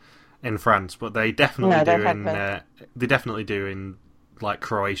France, but they definitely they definitely do in like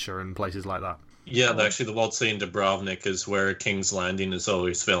Croatia and places like that. Yeah, actually, the walled city in Dubrovnik is where King's Landing is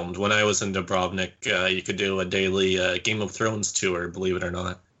always filmed. When I was in Dubrovnik, you could do a daily Game of Thrones tour. Believe it or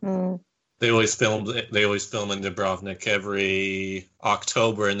not, they always film in Dubrovnik every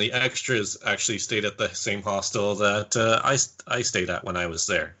October, and the extras actually stayed at the same hostel that I stayed at when I was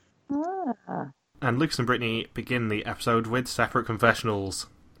there. And Lucas and Brittany begin the episode with separate confessionals.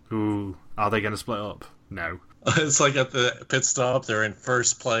 Ooh, are they going to split up? No. It's like at the pit stop, they're in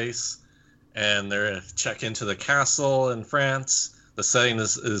first place, and they're check into the castle in France. The setting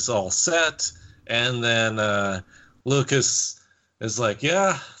is all set, and then Lucas is like,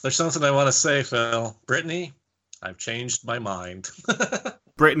 yeah, there's something I want to say, Phil. Brittany, I've changed my mind.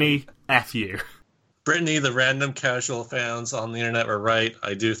 Brittany, F you. Brittany, the random casual fans on the internet were right.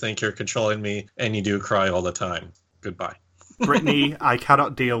 I do think you're controlling me, and you do cry all the time. Goodbye. Brittany, I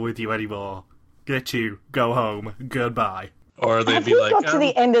cannot deal with you anymore. Get you. Go home. Goodbye. Or they'd Have be we like, got to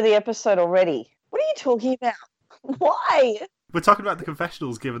the end of the episode already? What are you talking about? Why? We're talking about the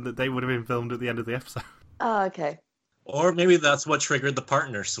confessionals, given that they would have been filmed at the end of the episode. Oh, okay. Or maybe that's what triggered the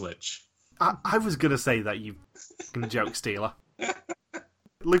partner switch. I was going to say that, you fucking joke stealer.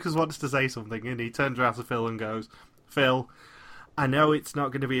 Lucas wants to say something, and he turns around to Phil and goes, Phil, I know it's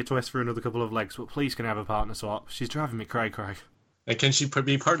not going to be a twist for another couple of legs, but please can I have a partner swap? She's driving me cray-cray. And can she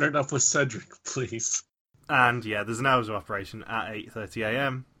be partnered up with Cedric, please? And yeah, there's an hours of operation at 8:30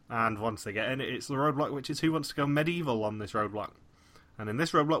 a.m, and once they get in, it's the roadblock, which is who wants to go medieval on this roadblock. And in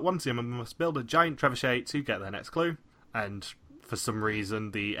this roadblock, one team must build a giant trebuchet to get their next clue, and for some reason,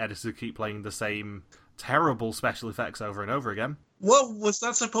 the editors keep playing the same terrible special effects over and over again. Well, was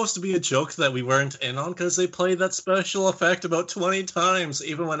that supposed to be a joke that we weren't in on? Because they played that special effect about 20 times,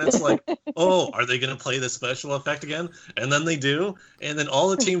 even when it's like, oh, are they going to play the special effect again? And then they do, and then all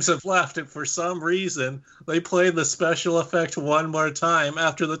the teams have left, and for some reason, they played the special effect one more time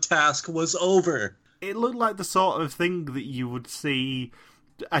after the task was over. It looked like the sort of thing that you would see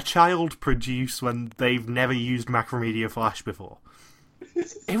a child produce when they've never used Macromedia Flash before.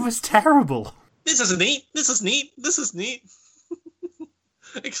 It was terrible. This is neat. This is neat. This is neat.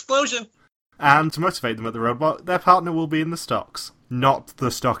 Explosion. And to motivate them at the roadblock, their partner will be in the stocks. Not the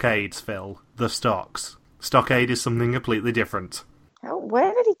stockades, Phil. the stocks. Stockade is something completely different.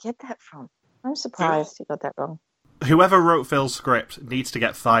 Where did he get that from? I'm surprised he got that wrong. Whoever wrote Phil's script needs to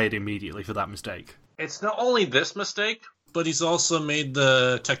get fired immediately for that mistake. It's not only this mistake, but he's also made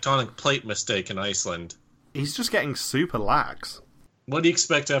the tectonic plate mistake in Iceland. He's just getting super lax. What do you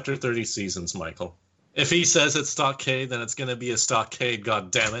expect after 30 seasons, Michael? If he says it's Stockade, then it's going to be a Stockade,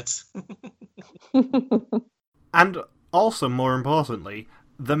 goddammit. And also, more importantly,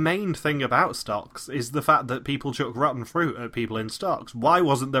 the main thing about stocks is the fact that people chuck rotten fruit at people in stocks. Why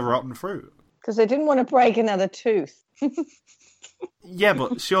wasn't there rotten fruit? Because they didn't want to break another tooth. Yeah,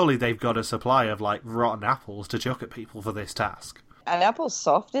 but surely they've got a supply of, like, rotten apples to chuck at people for this task. An apple's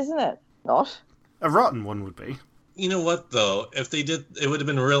soft, isn't it? Not. A rotten one would be. You know what, though? If they did, it would have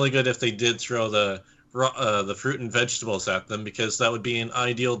been really good if they did throw the fruit and vegetables at them, because that would be an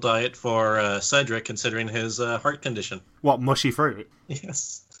ideal diet for Cedric, considering his heart condition. What, mushy fruit?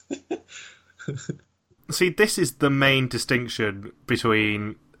 Yes. See, this is the main distinction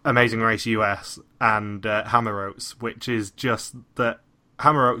between Amazing Race US and Hammer Oats, which is just that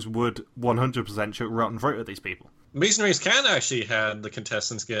Hammer Oats would 100% chuck rotten fruit at these people. Amazing Race can actually had the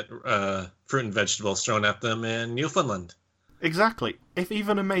contestants get fruit and vegetables thrown at them in Newfoundland. Exactly. If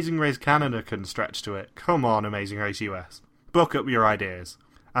even Amazing Race Canada can stretch to it, come on, Amazing Race US. Book up your ideas.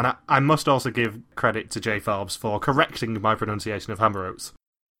 And I must also give credit to Jay Forbes for correcting my pronunciation of Hammer Oats.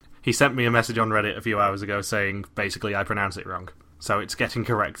 He sent me a message on Reddit a few hours ago saying, basically, I pronounce it wrong. So it's getting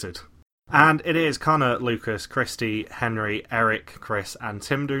corrected. And it is Connor, Lucas, Christy, Henry, Eric, Chris, and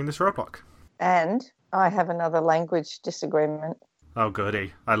Tim doing this roadblock. And I have another language disagreement. Oh,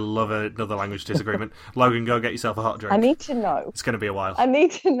 goody. I love another language disagreement. Logan, go get yourself a hot drink. I need to know. It's going to be a while. I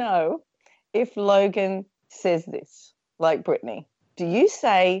need to know if Logan says this, like Brittany. Do you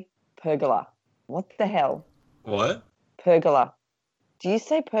say pergola? What the hell? What? Pergola. Do you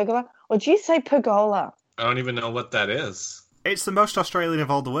say pergola or do you say pergola? I don't even know what that is. It's the most Australian of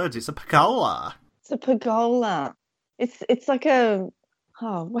all the words. It's a pergola. It's a pergola. It's like a,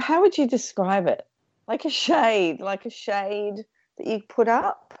 how would you describe it? Like a shade that you put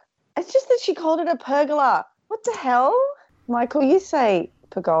up. It's just that she called it a pergola. What the hell? Michael, you say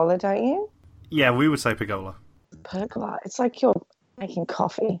pergola, don't you? Yeah, we would say pergola. Pergola. It's like you're making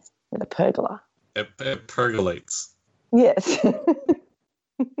coffee with a pergola. It percolates. Yes.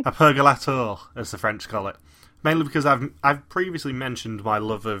 A pergolator, as the French call it. Mainly because I've previously mentioned my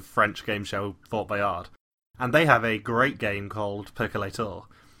love of French game show Fort Boyard, and they have a great game called Percolator,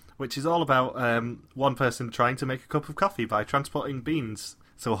 which is all about one person trying to make a cup of coffee by transporting beans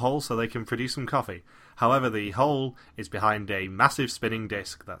to a hole so they can produce some coffee. However, the hole is behind a massive spinning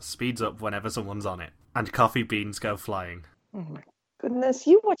disc that speeds up whenever someone's on it, and coffee beans go flying. Oh my goodness,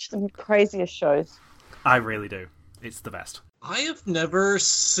 you watch the craziest shows. I really do. It's the best. I have never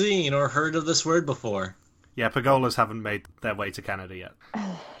seen or heard of this word before. Yeah, pergolas haven't made their way to Canada yet.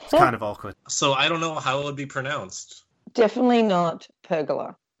 It's kind of awkward. So I don't know how it would be pronounced. Definitely not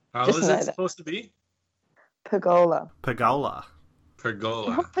pergola. How Just is know it that. supposed to be? Pergola. Pergola.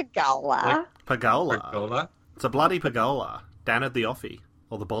 Pergola. Not pergola. Pergola. Pergola? It's a bloody pergola down at the Offie,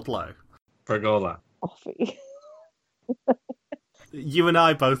 or the Budlow. Pergola. Offie. You and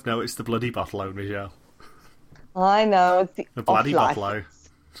I both know it's the bloody Botlow, Michelle. I know, it's The bloody off Botlow. license.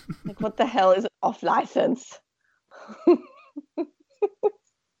 Like, what the hell is off license?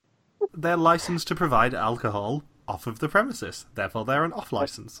 They're licensed to provide alcohol off of the premises. Therefore, they're an off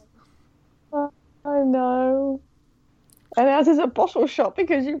license. I know. And ours is a bottle shop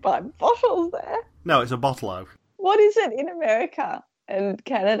because you buy bottles there. No, it's a Botlow. What is it in America and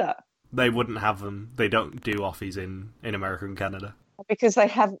Canada? They wouldn't have them. They don't do offies in America and Canada. Because they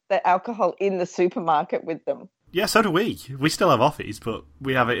have the alcohol in the supermarket with them. Yeah, so do we. We still have offies, but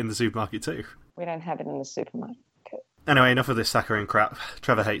we have it in the supermarket too. We don't have it in the supermarket. Anyway, enough of this saccharine crap.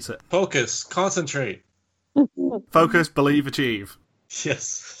 Trevor hates it. Focus. Concentrate. Focus, believe, achieve.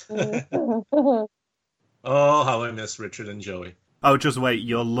 Yes. Oh, how I miss Richard and Joey. Oh, just wait.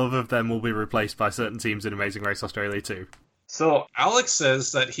 Your love of them will be replaced by certain teams in Amazing Race Australia too. So Alex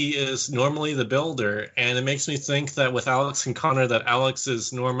says that he is normally the builder, and it makes me think that with Alex and Connor that Alex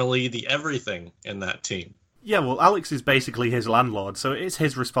is normally the everything in that team. Yeah, well, Alex is basically his landlord, so it's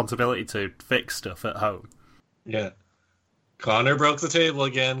his responsibility to fix stuff at home. Yeah. Connor broke the table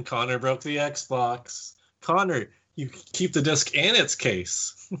again. Connor broke the Xbox. Connor, you keep the disc in its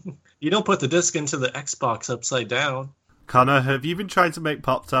case. You don't put the disc into the Xbox upside down. Connor, have you been trying to make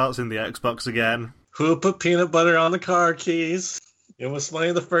Pop-Tarts in the Xbox again? Who put peanut butter on the car keys? It was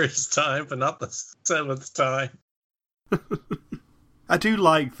funny the first time, but not the 7th time. I do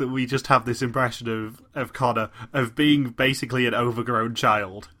like that we just have this impression of Connor of being basically an overgrown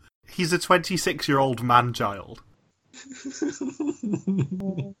child. He's a 26-year-old man-child.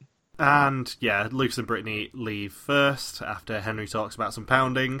 And, yeah, Lucas and Brittany leave first after Henry talks about some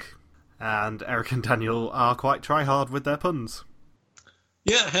pounding. And Eric and Daniel are quite try-hard with their puns.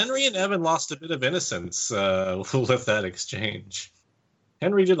 Yeah, Henry and Evan lost a bit of innocence with that exchange.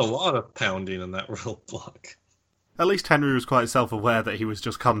 Henry did a lot of pounding in that roadblock. At least Henry was quite self-aware that he was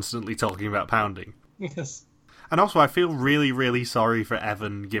just constantly talking about pounding. Yes. And also, I feel really, really sorry for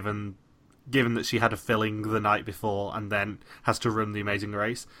Evan, given that she had a filling the night before and then has to run the Amazing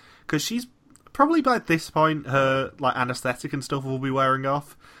Race. Because she's probably, by this point, her anaesthetic and stuff will be wearing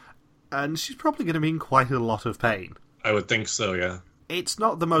off. And she's probably going to be in quite a lot of pain. I would think so, yeah. It's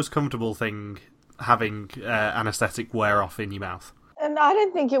not the most comfortable thing having anaesthetic wear off in your mouth. And I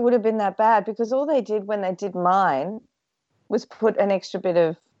don't think it would have been that bad, because all they did when they did mine was put an extra bit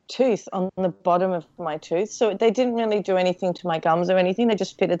of tooth on the bottom of my tooth. So they didn't really do anything to my gums or anything. They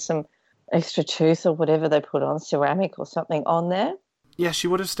just fitted some extra tooth or whatever they put on, ceramic or something on there. Yeah, she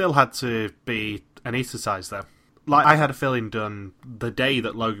would have still had to be anaesthetised, though. Like, I had a filling done the day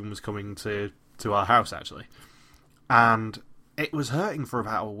that Logan was coming to our house, actually. And it was hurting for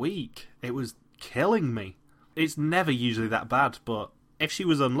about a week. It was killing me. It's never usually that bad, but if she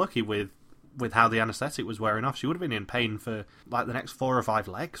was unlucky with how the anaesthetic was wearing off, she would have been in pain for, like, the next 4 or 5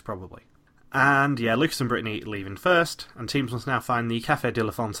 legs, probably. And, yeah, Lucas and Brittany leaving first, and teams must now find the Café de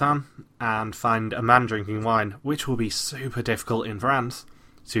la Fontaine and find a man drinking wine, which will be super difficult in France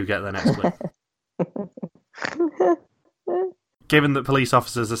to get their next clue. Given that police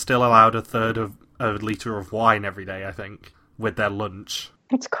officers are still allowed a third of a litre of wine every day, I think, with their lunch.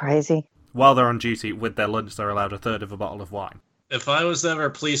 It's crazy. While they're on duty, with their lunch, they're allowed a third of a bottle of wine. If I was ever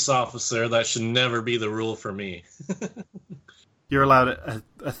a police officer, that should never be the rule for me. You're allowed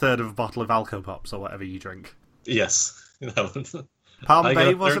a third of a bottle of Alco Pops or whatever you drink. Yes. Palm I Bay,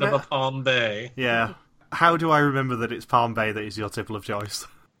 got a wasn't third it? of a Palm Bay. Yeah. How do I remember that it's Palm Bay that is your tipple of choice?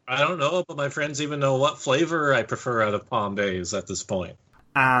 I don't know, but my friends even know what flavor I prefer out of Palm Bays at this point.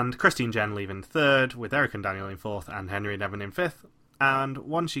 And Christy and Jen leave in third, with Eric and Daniel in fourth, and Henry and Evan in fifth. And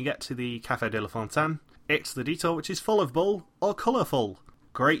once you get to the Café de la Fontaine, it's the detour which is full of bull or colourful.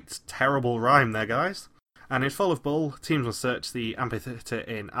 Great, terrible rhyme there, guys. And in Full of Bull, teams will search the amphitheatre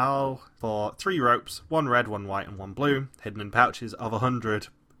in Arles for 3 ropes, 1 red, 1 white and 1 blue, hidden in pouches of 100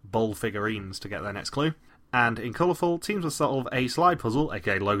 bull figurines to get their next clue. And in Colourful, teams will solve a slide puzzle,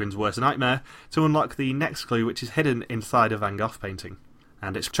 aka Logan's worst nightmare, to unlock the next clue, which is hidden inside a Van Gogh painting.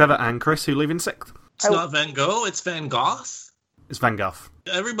 And it's Trevor and Chris who leave in 6th. It's not Van Gogh, it's Van Gogh. It's Van Gogh.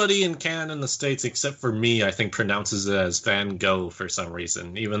 Everybody in Canada and the States, except for me, I think pronounces it as Van Gogh for some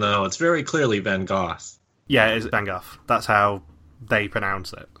reason, even though it's very clearly Van Gogh. Yeah, it's Van Gogh. That's how they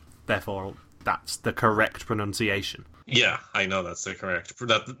pronounce it. Therefore, that's the correct pronunciation. Yeah, I know that's the correct.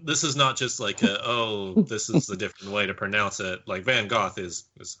 This is not just like this is a different way to pronounce it. Like Van Gogh is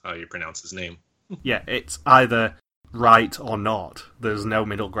how you pronounce his name. Yeah, it's either right or not. There's no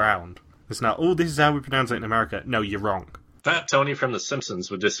middle ground. It's not, this is how we pronounce it in America. No, you're wrong. Fat Tony from The Simpsons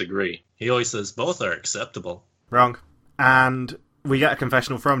would disagree. He always says both are acceptable. Wrong. And we get a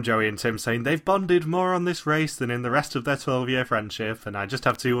confessional from Joey and Tim saying they've bonded more on this race than in the rest of their 12-year friendship, and I just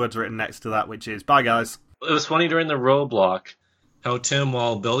have 2 words written next to that, which is, bye guys. It was funny during the roadblock how Tim,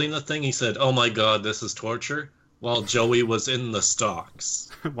 while building the thing, he said, "Oh my god, this is torture," while Joey was in the stocks.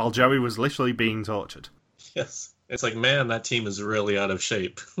 While Joey was literally being tortured. Yes. It's like, man, that team is really out of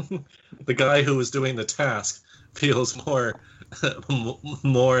shape. The guy who was doing the task feels more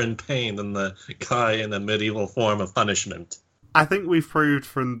in pain than the guy in a medieval form of punishment. I think we've proved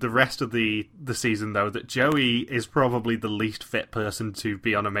from the rest of the season, though, that Joey is probably the least fit person to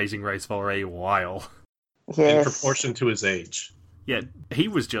be on Amazing Race for a while. Yes. In proportion to his age. Yeah, he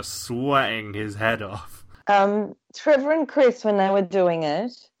was just sweating his head off. Trevor and Chris, when they were doing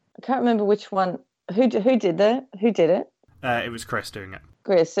it, I can't remember which one. Who did it? It was Chris doing it.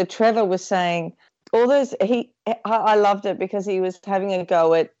 Chris. So Trevor was saying all those. I loved it because he was having a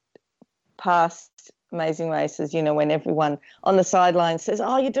go at past Amazing Races. You know, when everyone on the sidelines says,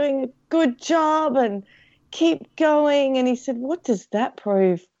 "Oh, you're doing a good job," and keep going. And he said, "What does that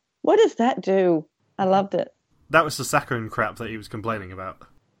prove? What does that do?" I loved it. That was the saccharine crap that he was complaining about.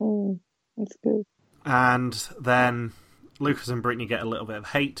 That's good. And then Lucas and Brittany get a little bit of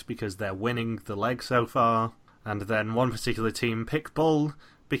hate because they're winning the leg so far. And then one particular team picked Bull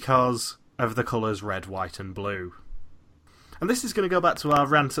because of the colours red, white and blue. And this is going to go back to our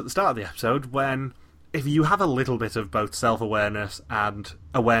rant at the start of the episode when, if you have a little bit of both self-awareness and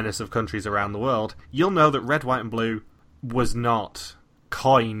awareness of countries around the world, you'll know that red, white and blue was not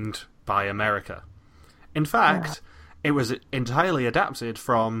coined by America. In fact, It was entirely adapted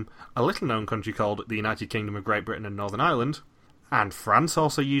from a little-known country called the United Kingdom of Great Britain and Northern Ireland, and France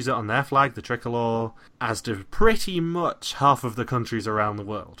also use it on their flag, the tricolour, as do pretty much half of the countries around the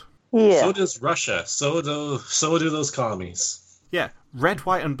world. Yeah. So does Russia. So do those commies. Yeah, red,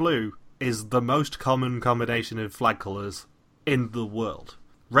 white, and blue is the most common combination of flag colours in the world.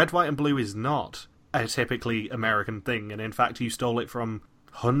 Red, white, and blue is not a typically American thing, and in fact, you stole it from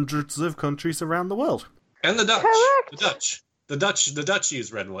hundreds of countries around the world. And the Dutch. Correct. The Dutch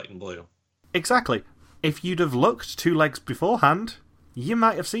use red, white, and blue. Exactly. If you'd have looked 2 legs beforehand, you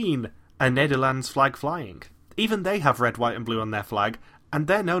might have seen a Netherlands flag flying. Even they have red, white, and blue on their flag, and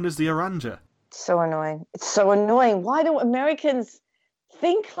they're known as the Oranje. So annoying. It's so annoying. Why do Americans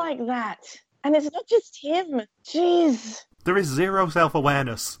think like that? And it's not just him. Jeez. There is zero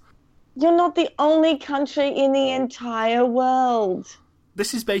self-awareness. You're not the only country in the entire world.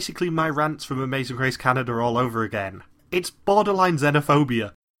 This is basically my rants from Amazing Race Canada all over again. It's borderline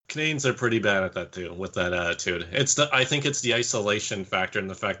xenophobia. Canadians are pretty bad at that too, with that attitude. I think it's the isolation factor and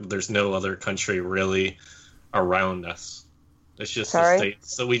the fact that there's no other country really around us. It's just the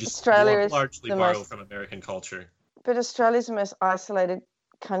States, so we just largely borrow from American culture. But Australia's the most isolated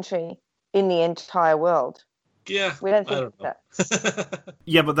country in the entire world. Yeah, we don't think that.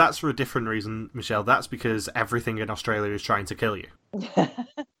 Yeah, but that's for a different reason, Michelle. That's because everything in Australia is trying to kill you.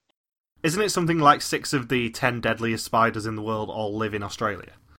 Isn't it something like 6 of the 10 deadliest spiders in the world all live in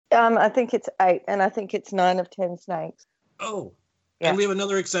Australia? I think it's 8, and I think it's 9 of 10 snakes. Oh, yeah. And we have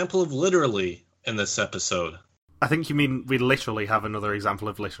another example of literally in this episode. I think you mean we literally have another example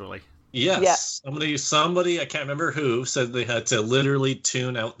of literally. Yes. Yeah. Somebody, I can't remember who, said they had to literally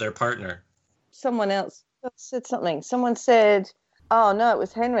tune out their partner. Someone else said something. Someone said, oh no, it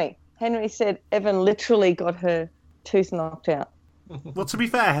was Henry. Henry said Evan literally got her tooth knocked out. Well, to be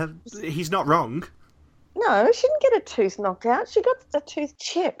fair, he's not wrong. No, she didn't get a tooth knocked out. She got a tooth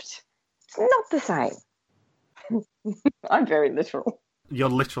chipped. It's not the same. I'm very literal. You're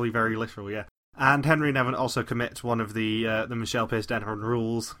literally very literal, yeah. And Henry and Evan also commit one of the Michelle Pierce Denham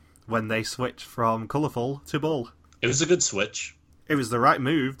rules when they switch from colourful to bull. It was a good switch. It was the right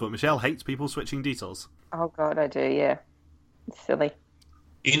move, but Michelle hates people switching details. Oh God, I do, yeah. It's silly.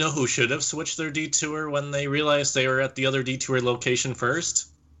 You know who should have switched their detour when they realized they were at the other detour location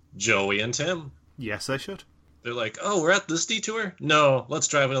first? Joey and Tim. Yes, they should. They're like, oh, we're at this detour? No, let's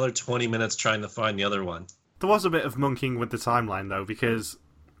drive another 20 minutes trying to find the other one. There was a bit of monkeying with the timeline, though, because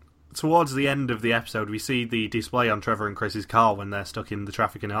towards the end of the episode, we see the display on Trevor and Chris's car when they're stuck in the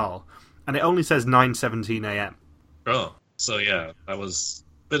traffic in Hull, and it only says 9:17 a.m. Oh, so yeah, that was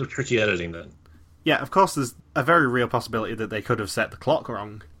a bit of tricky editing then. Yeah, of course, there's a very real possibility that they could have set the clock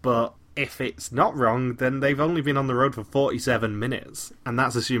wrong, but if it's not wrong, then they've only been on the road for 47 minutes, and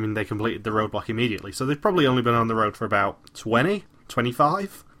that's assuming they completed the roadblock immediately, so they've probably only been on the road for about 20,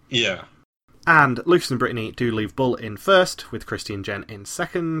 25? Yeah. And Lucas and Brittany do leave Bull in first, with Christy and Jen in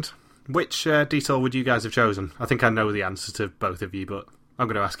second. Which detour would you guys have chosen? I think I know the answer to both of you, but I'm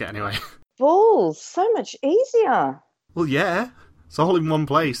going to ask it anyway. Bull, so much easier. Well, yeah. It's all in one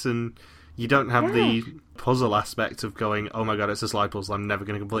place, and you don't have the puzzle aspect of going, oh my god, it's a slide puzzle, I'm never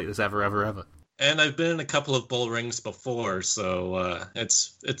going to complete this ever, ever, ever. And I've been in a couple of bull rings before, so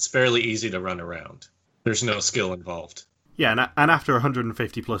it's fairly easy to run around. There's no skill involved. Yeah, and after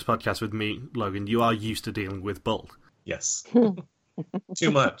 150 plus podcasts with me, Logan, you are used to dealing with bull. Yes.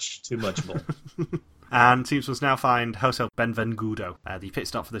 Too much bull. And teams must now find Hotel Benvengudo. The pit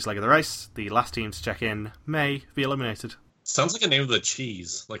stop for this leg of the race. The last team to check in may be eliminated. Sounds like a name of a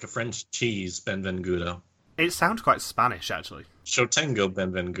cheese, like a French cheese, Benvengudo. It sounds quite Spanish, actually. Shotengo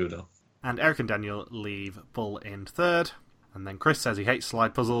Benvengudo. And Eric and Daniel leave Bull in third. And then Chris says he hates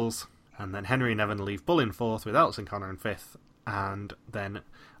slide puzzles. And then Henry and Evan leave Bull in fourth, with Alex and Connor in fifth. And then,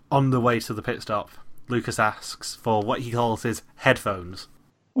 on the way to the pit stop, Lucas asks for what he calls his headphones.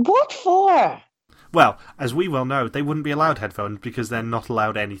 What for? Well, as we well know, they wouldn't be allowed headphones because they're not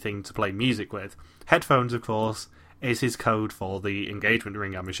allowed anything to play music with. Headphones, of course, is his code for the engagement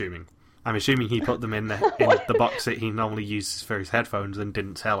ring, I'm assuming. I'm assuming he put them in the box that he normally uses for his headphones and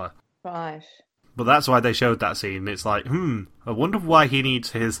didn't tell her. Right. But that's why they showed that scene. It's like, I wonder why he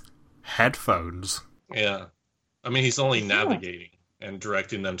needs his headphones. Yeah. I mean, he's only navigating and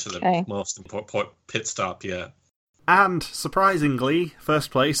directing them to the most important pit stop yet. And, surprisingly,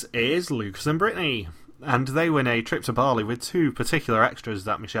 first place is Lucas and Brittany. And they win a trip to Bali with 2 particular extras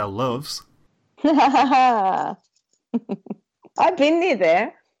that Michelle loves. I've been near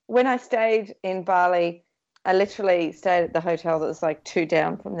there. When I stayed in Bali, I literally stayed at the hotel that was like 2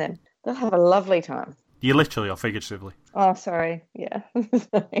 down from them. They'll have a lovely time. You literally or figuratively? Oh, sorry. Yeah.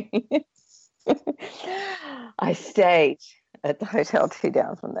 Sorry. I stayed at the hotel 2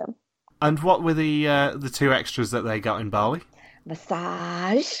 down from them. And what were the two extras that they got in Bali?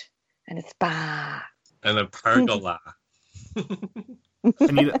 Massage and a spa. And a pergola.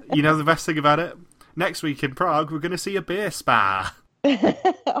 And you know the best thing about it? Next week in Prague, we're going to see a beer spa.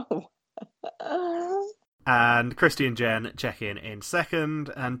 And Christy and Jen check in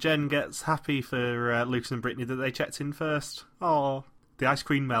second, and Jen gets happy for Lucas and Brittany that they checked in first. Oh, the ice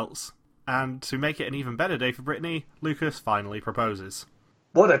cream melts. And to make it an even better day for Brittany, Lucas finally proposes.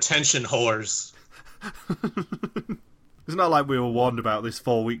 What attention whores. It's not like we were warned about this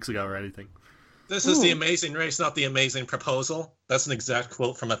 4 weeks ago or anything. This is the Amazing Race, not the Amazing Proposal. That's an exact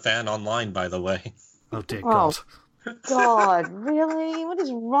quote from a fan online, by the way. Oh, dear God. God, really? What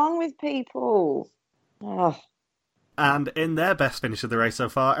is wrong with people? Oh. And in their best finish of the race so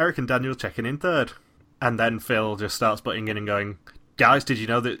far, Eric and Daniel checking in third. And then Phil just starts butting in and going, guys, did you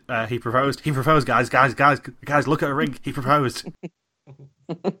know that he proposed? He proposed, guys, look at a ring. He proposed.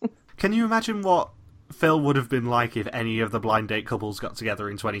 Can you imagine what Phil would have been like if any of the blind date couples got together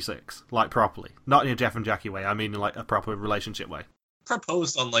in 26? Like, properly. Not in a Jeff and Jackie way, I mean in like a proper relationship way.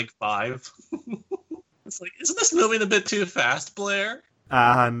 Proposed on like 5. It's like, isn't this moving a bit too fast, Blair?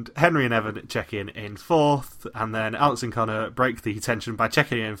 And Henry and Evan check in fourth, and then Alex and Connor break the tension by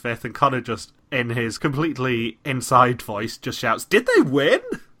checking in fifth, and Connor just, in his completely inside voice, just shouts, "Did they win?"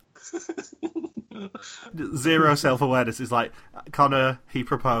 Zero self-awareness. Is like, Connor, he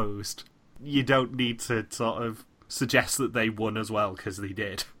proposed. You don't need to sort of suggest that they won as well, because they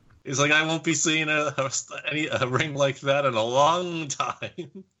did. He's like, I won't be seeing a ring like that in a long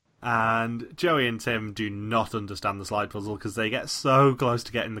time. And Joey and Tim do not understand the slide puzzle because they get so close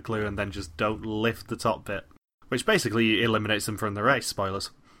to getting the clue and then just don't lift the top bit, which basically eliminates them from the race,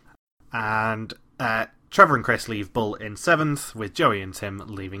 spoilers. And Trevor and Chris leave Bull in 7th, with Joey and Tim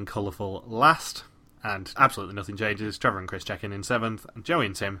leaving Colourful last. And absolutely nothing changes. Trevor and Chris check in 7th, and Joey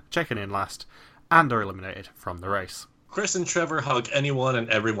and Tim checking in last, and are eliminated from the race. Chris and Trevor hug anyone and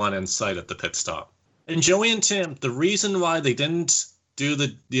everyone in sight at the pit stop. And Joey and Tim, the reason why they didn't do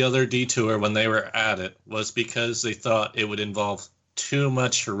the other detour when they were at it was because they thought it would involve too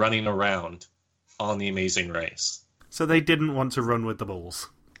much running around on the Amazing Race. So they didn't want to run with the bulls.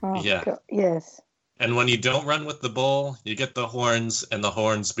 Oh, yeah. God. Yes. And when you don't run with the bull, you get the horns, and the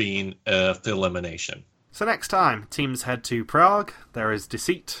horns being elimination. So next time, teams head to Prague. There is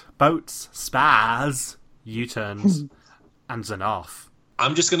Deceit, Boats, Spas, U-turns, and Zanarf.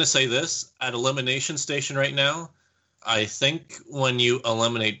 I'm just going to say this. At Elimination Station right now, I think when you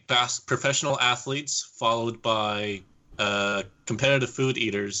eliminate professional athletes followed by competitive food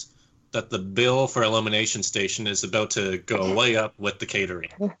eaters, that the bill for Elimination Station is about to go way up with the catering.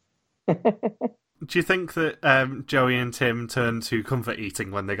 Do you think that Joey and Tim turned to comfort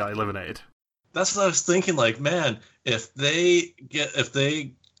eating when they got eliminated? That's what I was thinking. Like, man, if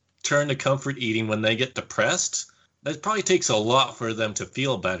they turn to comfort eating when they get depressed, that probably takes a lot for them to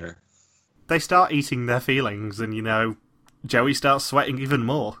feel better. They start eating their feelings, and Joey starts sweating even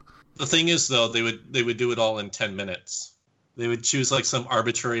more. The thing is, though, they would do it all in 10 minutes. They would choose like some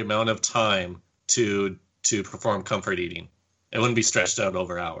arbitrary amount of time to perform comfort eating. It wouldn't be stretched out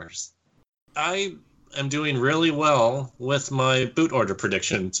over hours. I am doing really well with my boot order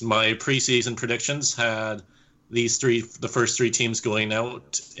predictions. My preseason predictions had the first 3 teams going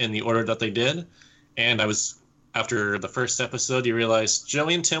out in the order that they did, and after the first episode, you realize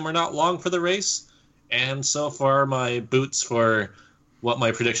Joey and Tim were not long for the race, and so far my boots for what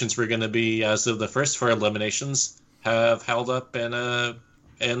my predictions were going to be as of the first 4 eliminations have held up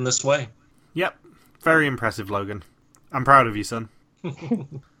in this way. Yep, very impressive, Logan. I'm proud of you, son.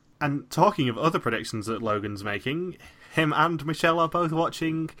 And talking of other predictions that Logan's making, him and Michelle are both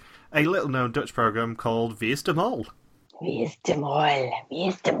watching a little-known Dutch program called Wie is de Mol. Wie is de Mol? Wie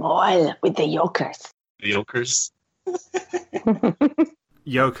is de Mol? With the Jokers. The Jokers.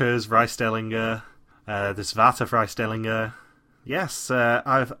 Jokers, Vrijstellinger, the Zwarte Vrijstellinger. Yes,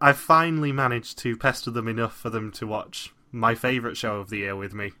 I've finally managed to pester them enough for them to watch my favourite show of the year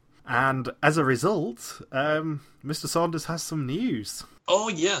with me. And as a result, Mr. Saunders has some news. Oh,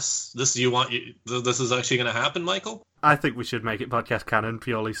 yes. This is actually going to happen, Michael? I think we should make it podcast canon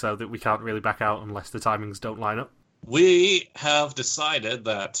purely so that we can't really back out unless the timings don't line up. We have decided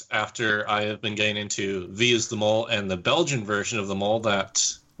that after I have been getting into Wie is de Mol and the Belgian version of the Mol,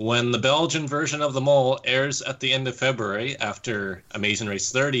 that when the Belgian version of the Mol airs at the end of February, after Amazing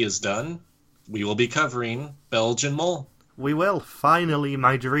Race 30 is done, we will be covering Belgian Mol. We will. Finally,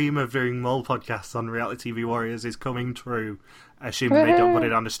 my dream of doing Mole podcasts on Reality TV Warriors is coming true. Assuming they don't put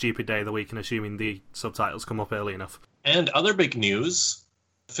it on a stupid day of the week and assuming the subtitles come up early enough. And other big news,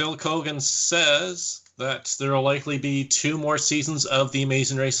 Phil Kogan says that there will likely be 2 more seasons of The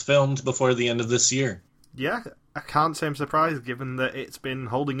Amazing Race filmed before the end of this year. Yeah, I can't say I'm surprised given that it's been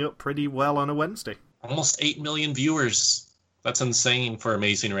holding up pretty well on a Wednesday. Almost 8 million viewers. That's insane for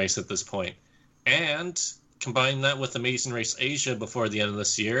Amazing Race at this point. And combine that with Amazing Race Asia before the end of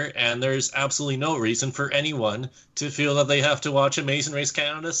this year, and there's absolutely no reason for anyone to feel that they have to watch Amazing Race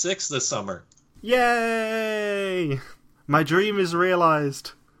Canada 6 this summer. Yay! My dream is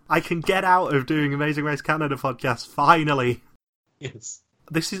realised. I can get out of doing Amazing Race Canada podcast, finally. Yes.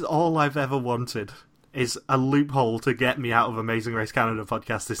 This is all I've ever wanted, is a loophole to get me out of Amazing Race Canada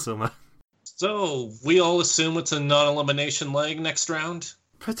podcast this summer. So, we all assume it's a non-elimination leg next round?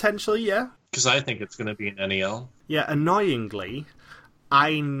 Potentially, yeah. Because I think it's going to be an NEL. Yeah, annoyingly,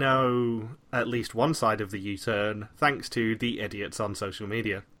 I know at least one side of the U-turn thanks to the idiots on social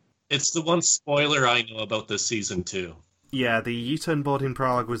media. It's the one spoiler I know about this season, too. Yeah, the U-turn board in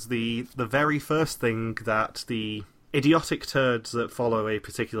Prague was the very first thing that the idiotic turds that follow a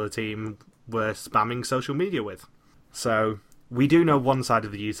particular team were spamming social media with. So, we do know one side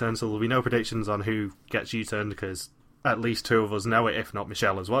of the U-turn, so there'll be no predictions on who gets U-turned, because at least 2 of us know it, if not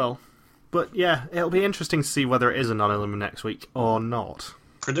Michelle as well. But yeah, it'll be interesting to see whether it is a non-elimination next week or not.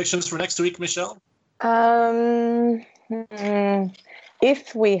 Predictions for next week, Michelle?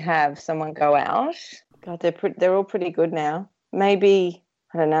 If we have someone go out, God, they're all pretty good now. Maybe,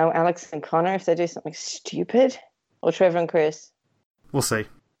 I don't know, Alex and Connor if they do something stupid, or Trevor and Chris. We'll see.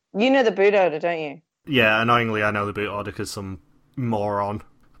 You know the boot order, don't you? Yeah, annoyingly, I know the boot order because some moron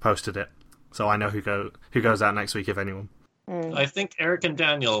posted it, so I know who goes out next week, if anyone. I think Eric and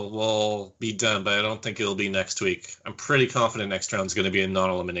Daniel will be done, but I don't think it'll be next week. I'm pretty confident next round's going to be a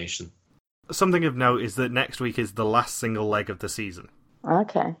non-elimination. Something of note is that next week is the last single leg of the season.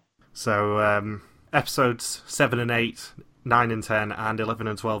 Okay. So, episodes 7 and 8, 9 and 10, and 11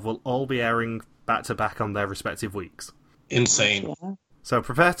 and 12 will all be airing back-to-back on their respective weeks. Insane. Yeah. So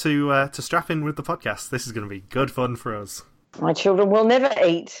prepare to strap in with the podcast. This is going to be good fun for us. My children will never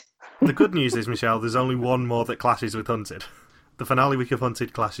eat. The good news is, Michelle, there's only one more that clashes with Hunted. The finale week of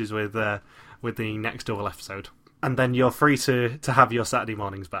Hunted clashes with the next double episode. And then you're free to have your Saturday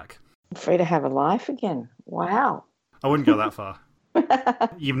mornings back. I'm free to have a life again. Wow. I wouldn't go that far.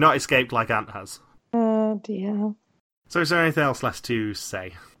 You've not escaped like Ant has. Oh, dear. So is there anything else left to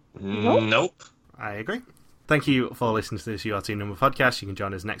say? Nope. I agree. Thank you for listening to this URT number podcast. You can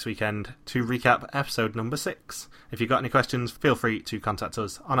join us next weekend to recap episode number 6. If you've got any questions, feel free to contact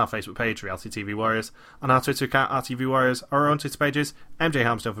us on our Facebook page, Reality TV Warriors, on our Twitter account, RTV Warriors, or our own Twitter pages, MJ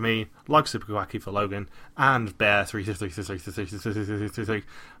Harmstone for me, Log Super Wacky for Logan, and Bear333333333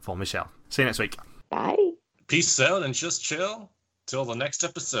 for Michelle. See you next week. Bye. Peace out and just chill till the next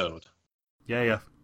episode. Yeah.